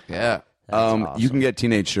 man. Yeah. You can get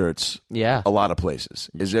teenage shirts Yeah. a lot of places.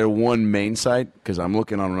 Is there one main site? Because I'm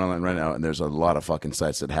looking online right now, and there's a lot of fucking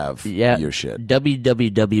sites that have Yeah. your shit.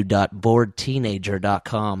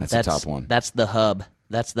 www.boredteenager.com. That's the top one. That's the hub.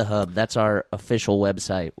 That's our official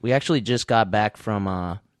website. We actually just got back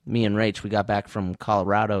from me and Rach. We got back from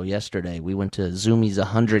Colorado yesterday. We went to Zoomies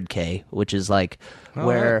 100K, which is like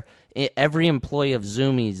where every employee of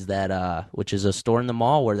Zoomies which is a store in the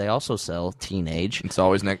mall where they also sell teenage. It's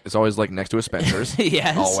always like next to a Spencer's.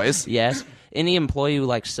 Yes. Always. Yes. Any employee who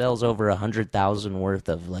like sells over 100,000 worth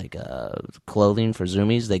of like clothing for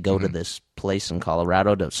Zoomies, they go to this place in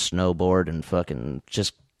Colorado to snowboard and fucking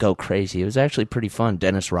just go crazy. It was actually pretty fun.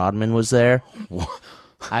 Dennis Rodman was there.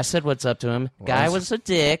 I said what's up to him. Guy was a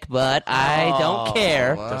dick, but I don't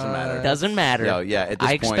care. Doesn't matter. Doesn't matter. Yo, yeah, at this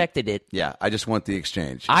I point- expected it. Yeah, I just want the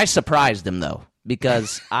exchange. I surprised him though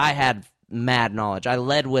because I had mad knowledge. I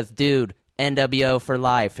led with dude. NWO for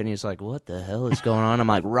life, and he's like, "What the hell is going on?" I'm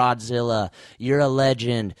like, "Rodzilla, you're a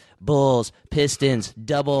legend. Bulls, Pistons,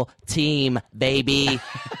 double team, baby."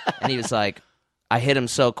 And he was like, I hit him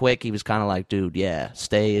so quick. He was kind of like, "Dude, yeah,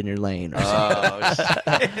 stay in your lane." Or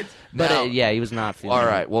something. But Now- yeah, he was not feeling All it.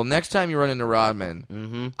 right. Well, next time you run into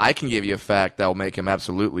Rodman, I can give you a fact that will make him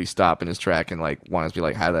absolutely stop in his track and like want us to be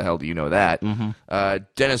like, "How the hell do you know that?"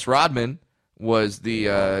 Dennis Rodman was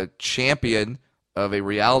the champion of a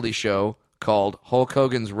reality show called Hulk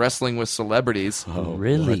Hogan's Wrestling with Celebrities. Oh,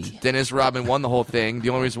 really? Dennis Rodman won the whole thing. The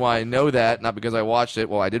only reason why I know that, not because I watched it.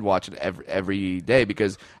 Well, I did watch it every day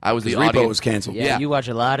because I was the Repo audience. was canceled. Yeah, Yeah. you watch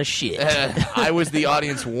a lot of shit. I was the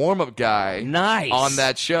audience warm-up guy. Nice. On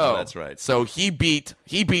that show. Oh, that's right. So he beat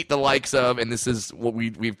the likes of, and this is what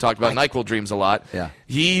we've talked about NyQuil Dreams a lot. Yeah.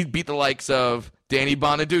 He beat the likes of Danny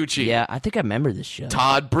Bonaducci. Yeah, I think I remember this show.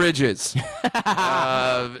 Todd Bridges.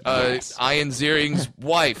 Yes. Ian Ziering's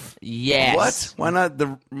wife. Yes. What? Why not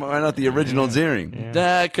the original Ziering?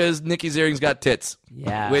 Because Nikki Ziering's got tits.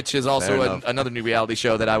 Yeah. Which is Fair also enough. another new reality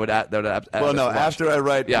show that I would Well, no. watch. After I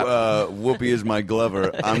write Yeah. Whoopi is my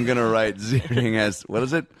Glover, I'm gonna write Ziering as what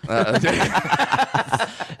is it?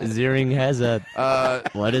 Ziering has a.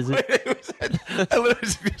 What is it? I literally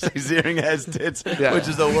was gonna say Ziering has tits, Yeah. which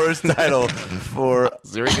is the worst title for.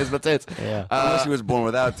 Ziering has the tits. Yeah. Unless she was born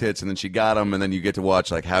without tits, and then she got them, and then you get to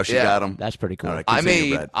watch like how she Yeah. got them. That's pretty cool. All right, I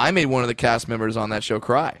continue, made Brad. I made one of the cast members on that show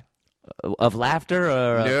cry. Of laughter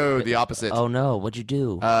or. No, the opposite. Oh no! What'd you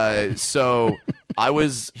do? So I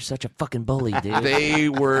was. You're such a fucking bully, dude. They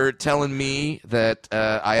were telling me that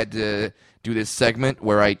I had to do this segment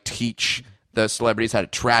where I teach the celebrities how to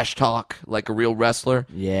trash talk like a real wrestler.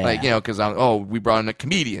 Yeah. Like, because we brought in a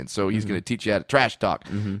comedian, so he's going to teach you how to trash talk.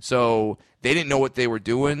 So they didn't know what they were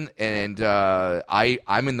doing, and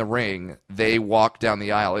I'm in the ring. They walk down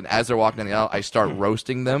the aisle, and as they're walking down the aisle, I start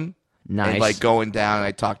roasting them. Nice. And like going down,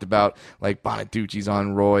 I talked about like Bonaducci's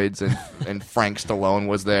on roids, and Frank Stallone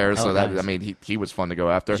was there. So nice. I mean, he was fun to go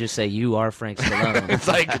after. Just say you are Frank Stallone. It's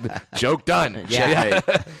like joke done. Yeah.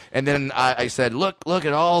 And then I said, look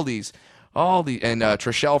at all these, and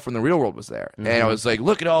Trishelle from The Real World was there, and I was like,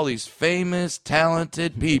 look at all these famous,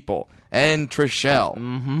 talented people, and Trishelle.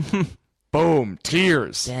 Boom,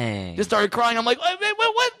 tears. Dang. Just started crying. I'm like, what?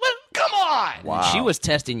 Come on. Wow. She was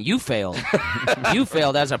testing. You failed. You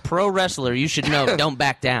failed as a pro wrestler. You should know. Don't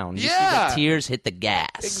back down. You see Yeah. the tears hit the gas.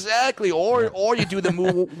 Exactly. Or you do the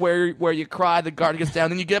move where you cry, the guard gets down,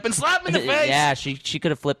 then you get up and slap him in the face. Yeah, she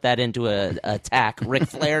could have flipped that into a attack, Ric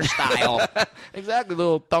Flair style. Exactly.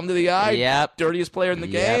 Little thumb to the eye. Yep. Dirtiest player in the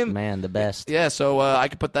Yep, game. man, the best. Yeah, so I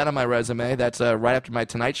could put that on my resume. That's right after my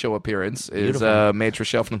Tonight Show appearance. Is Beautiful. made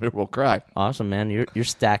Trishelle from The Real World cry. Awesome, man. You're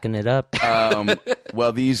stacking it up.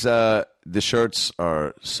 Well, these the shirts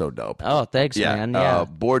are so dope. Oh, thanks, man. Yeah,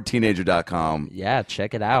 boredteenager.com. yeah.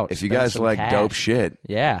 Check it out. If you Spend guys some like cash. dope shit,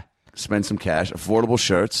 Yeah, spend some cash. Affordable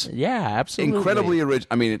shirts. yeah, absolutely. Incredibly original.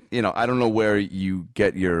 I mean, I don't know where you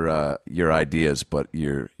get your ideas, but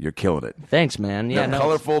you're killing it. Thanks, man. Yeah, They're no,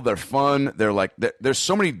 colorful. They're fun. They're like there's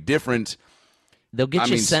so many different. they'll get I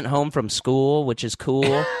you mean- sent home from school, which is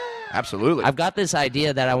cool. Absolutely. I've got this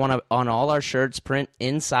idea that I want to on all our shirts print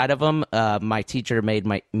inside of them. My teacher made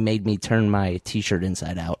me turn my T-shirt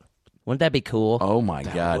inside out. Wouldn't that be cool? Oh my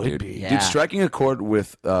god, dude! Yeah. Dude, striking a chord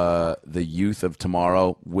with the youth of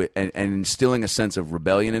tomorrow, and instilling a sense of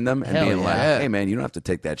rebellion in them, and Hell being yeah. like, "Hey, man, you don't have to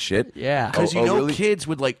take that shit." Yeah. Because really? kids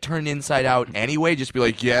would like turn inside out anyway, just be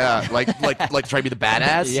like, yeah, like try to be the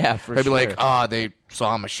badass. Yeah, for They'd be like, sure. they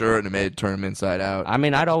saw my shirt and made turn him inside out. I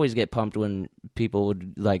mean, I'd always get pumped when people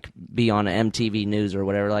would like be on MTV News or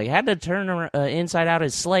whatever. Like, had to turn inside out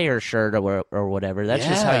his Slayer shirt or whatever. That's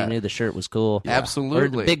just how Yeah. you knew the shirt was cool. Absolutely.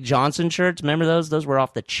 Or the Big Johnson shirts. Remember those? Those were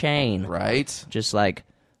off the chain. Right. Just like,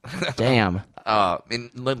 damn. And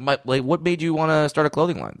like, what made you want to start a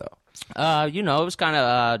clothing line though? It was kind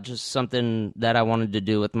of just something that I wanted to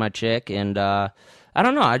do with my chick, and I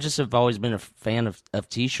don't know. I just have always been a fan of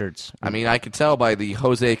T-shirts. I mean, I could tell by the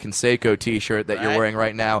Jose Canseco T-shirt that you're wearing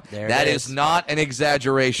right now. There it That is. is not an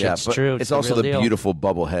exaggeration. Yeah, but true. It's It's the also real the deal. beautiful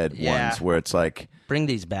bubblehead Yeah. ones where it's like, Bring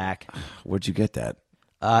these back. where'd you get that?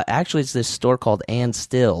 Actually, it's this store called Ann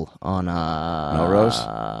Still on Melrose?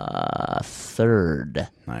 3rd.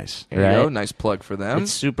 Nice. There you go. Right. Nice plug for them.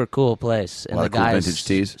 It's super cool place, and lot the of cool guys vintage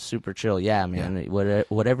tees? super chill. Yeah, man.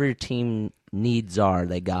 Whatever your team needs are,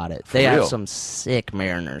 they got it. They have real? some sick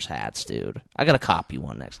Mariners hats, dude. I gotta copy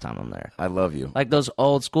one next time I'm there. I love you. Like those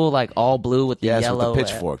old school, like all blue with the Yes, yellow with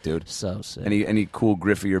the pitchfork, dude. So sick. Any cool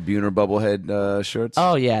Griffey or Buhner bubblehead shirts?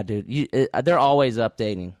 Oh yeah, dude. They're always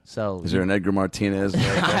updating. So Is there an Edgar Martinez? I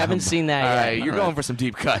haven't seen that All yet. right, you're going for some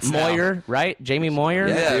deep cuts. now. Moyer, right? Jamie Moyer.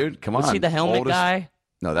 Yeah, dude. Come on. Was he the helmet Oldest- guy?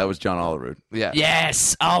 No, that was John Olerud. Yeah.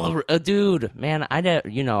 Yes, Oliver, dude, man, I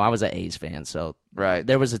was an A's fan, so Right.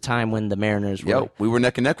 there was a time when the Mariners Yo, we were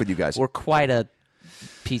neck and neck with you guys. were quite a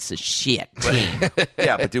piece of shit team.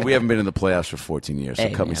 Yeah, but dude, we haven't been in the playoffs for 14 years, so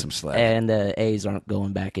Hey, cut me man. some slack. And the A's aren't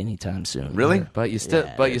going back anytime soon. Really? But you still,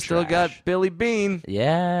 Yeah, but you they're still trash. got Billy Bean.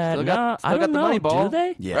 Yeah, Still no, got- I still don't got the know. money ball. Do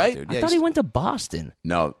they? Yeah, right? dude. I Yeah, thought he went to Boston.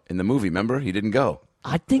 No, in the movie, remember? He didn't go.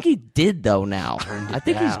 I think he did though. Now I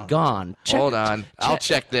think he's down. gone. Hold on. I'll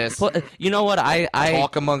check this. But you know what? I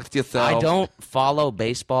Talk amongst yourself. I don't follow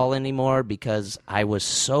baseball anymore because I was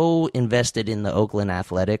so invested in the Oakland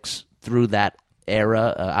Athletics through that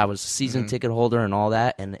era. I was a season ticket holder and all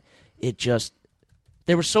that, and it just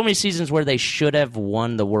there were so many seasons where they should have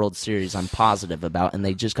won the World Series. I'm positive about, and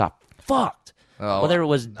they just got fucked. Oh, whether it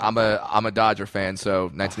was I'm a Dodger fan, so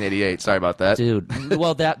 1988. Sorry about that. dude.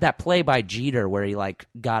 Well, that play by Jeter where he like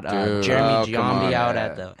got Dude, Jeremy come on, Giambi out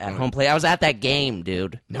yeah. at home plate. I was at that game,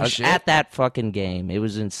 dude. I was shit. at that fucking game. It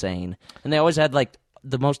was insane. And they always had like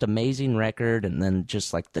the most amazing record, and then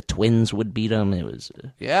just like the Twins would beat them. It was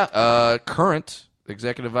Yeah, current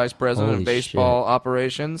executive vice president Holy of baseball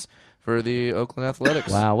operations for the Oakland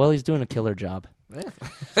Athletics. wow. Well, he's doing a killer job.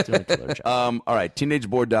 He's doing a killer job. All right,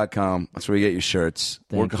 teenageboard.com. That's where you get your shirts.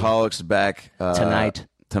 Thank Workaholics is back Tonight.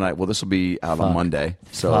 Tonight. Well, this will be out on Fuck. Monday.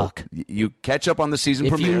 So Fuck. you catch up on the season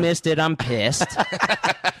If premiere. you missed it, I'm pissed.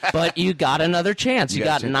 But you got another chance. You got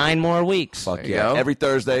a got chance. 9 more weeks. Fuck There you yeah. go. Every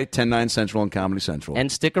Thursday, 10/9 Central on Comedy Central.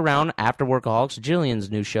 And stick around after Workaholics. Jillian's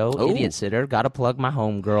new show, Ooh. Idiot Sitter. Got to plug my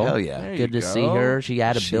homegirl. Hell yeah. There Good you to see go. her. She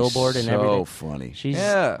had a She's billboard and so everything. funny. She's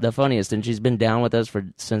Yeah. the funniest, and she's been down with us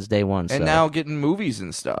since day one. And so. now getting movies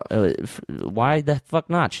and stuff. Why the fuck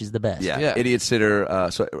not? She's the best. Yeah. Yeah. Idiot Sitter.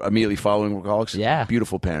 So immediately following Workaholics. Yeah.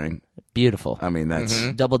 Beautiful pairing. Beautiful. I mean,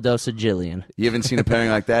 that's Double dose of Jillian. you haven't seen a pairing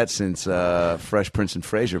like that since Fresh Prince and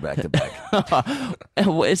Frasier back to back.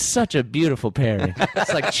 It's such a beautiful pairing.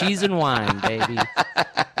 It's like cheese and wine, baby.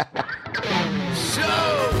 So,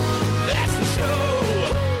 that's the show.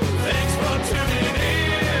 Thanks for tuning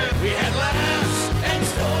in. We had laughs and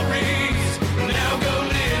stories. Now go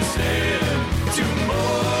listen to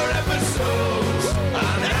more episodes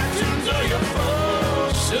on iTunes or your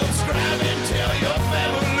phone. Subscribe and tell your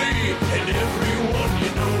family and everyone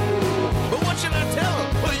you know. But what should I tell them?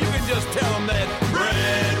 Well, you can just tell them that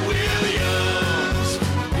Brad Williams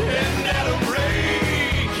and Adam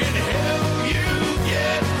Ray can help you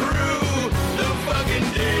get through the fucking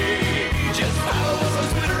day. Just follow us on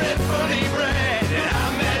Twitter at Funny Brad, and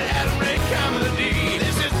I'm at Adam Ray Comedy.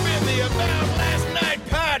 This has been the About Last Night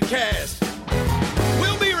podcast.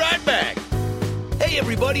 We'll be right back. Hey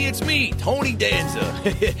everybody, it's me, Tony Danza.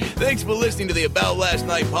 Thanks for listening to the About Last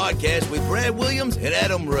Night podcast with Brad Williams and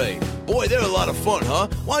Adam Ray. Boy, they're a lot of fun, huh?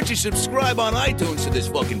 Why don't you subscribe on iTunes to this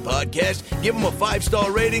fucking podcast? Give them a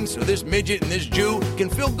 5-star rating so this midget and this Jew can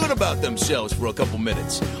feel good about themselves for a couple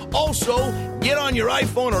minutes. Also, get on your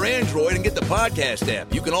iPhone or Android and get the podcast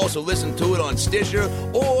app. You can also listen to it on Stitcher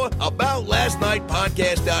or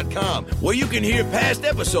AboutLastNightPodcast.com, where you can hear past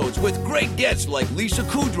episodes with great guests like Lisa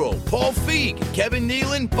Kudrow, Paul Feig, Kevin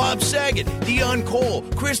Nealon, Bob Saget, Dion Cole,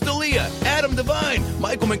 Chris D'Elia, Adam Devine,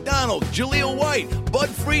 Michael McDonald, Jaleel White, Bud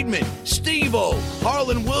Friedman, Steve-O,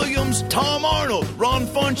 Harlan Williams, Tom Arnold, Ron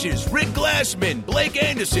Funches, Rick Glassman, Blake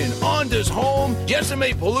Anderson, Anders Holm,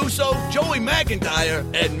 Jessime Peluso, Joey McIntyre,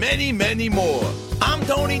 and many, many more. I'm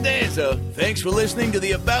Tony Danza. Thanks for listening to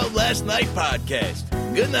the About Last Night podcast.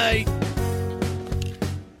 Good night.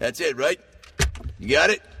 That's it, right? You got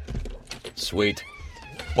it? Sweet.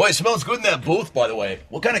 Boy, it smells good in that booth, by the way.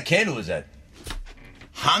 What kind of candle is that?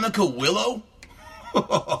 Hanukkah willow?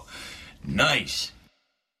 Nice.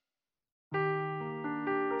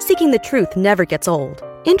 Seeking the truth never gets old.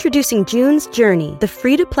 Introducing June's Journey, the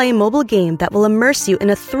free-to-play mobile game that will immerse you in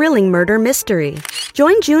a thrilling murder mystery.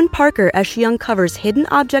 Join June Parker as she uncovers hidden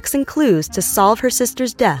objects and clues to solve her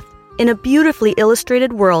sister's death in a beautifully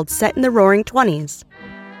illustrated world set in the Roaring '20s.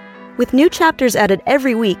 With new chapters added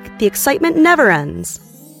every week, the excitement never ends.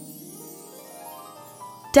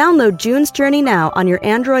 Download June's Journey now on your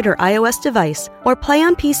Android or iOS device, or play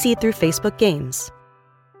on PC through Facebook Games.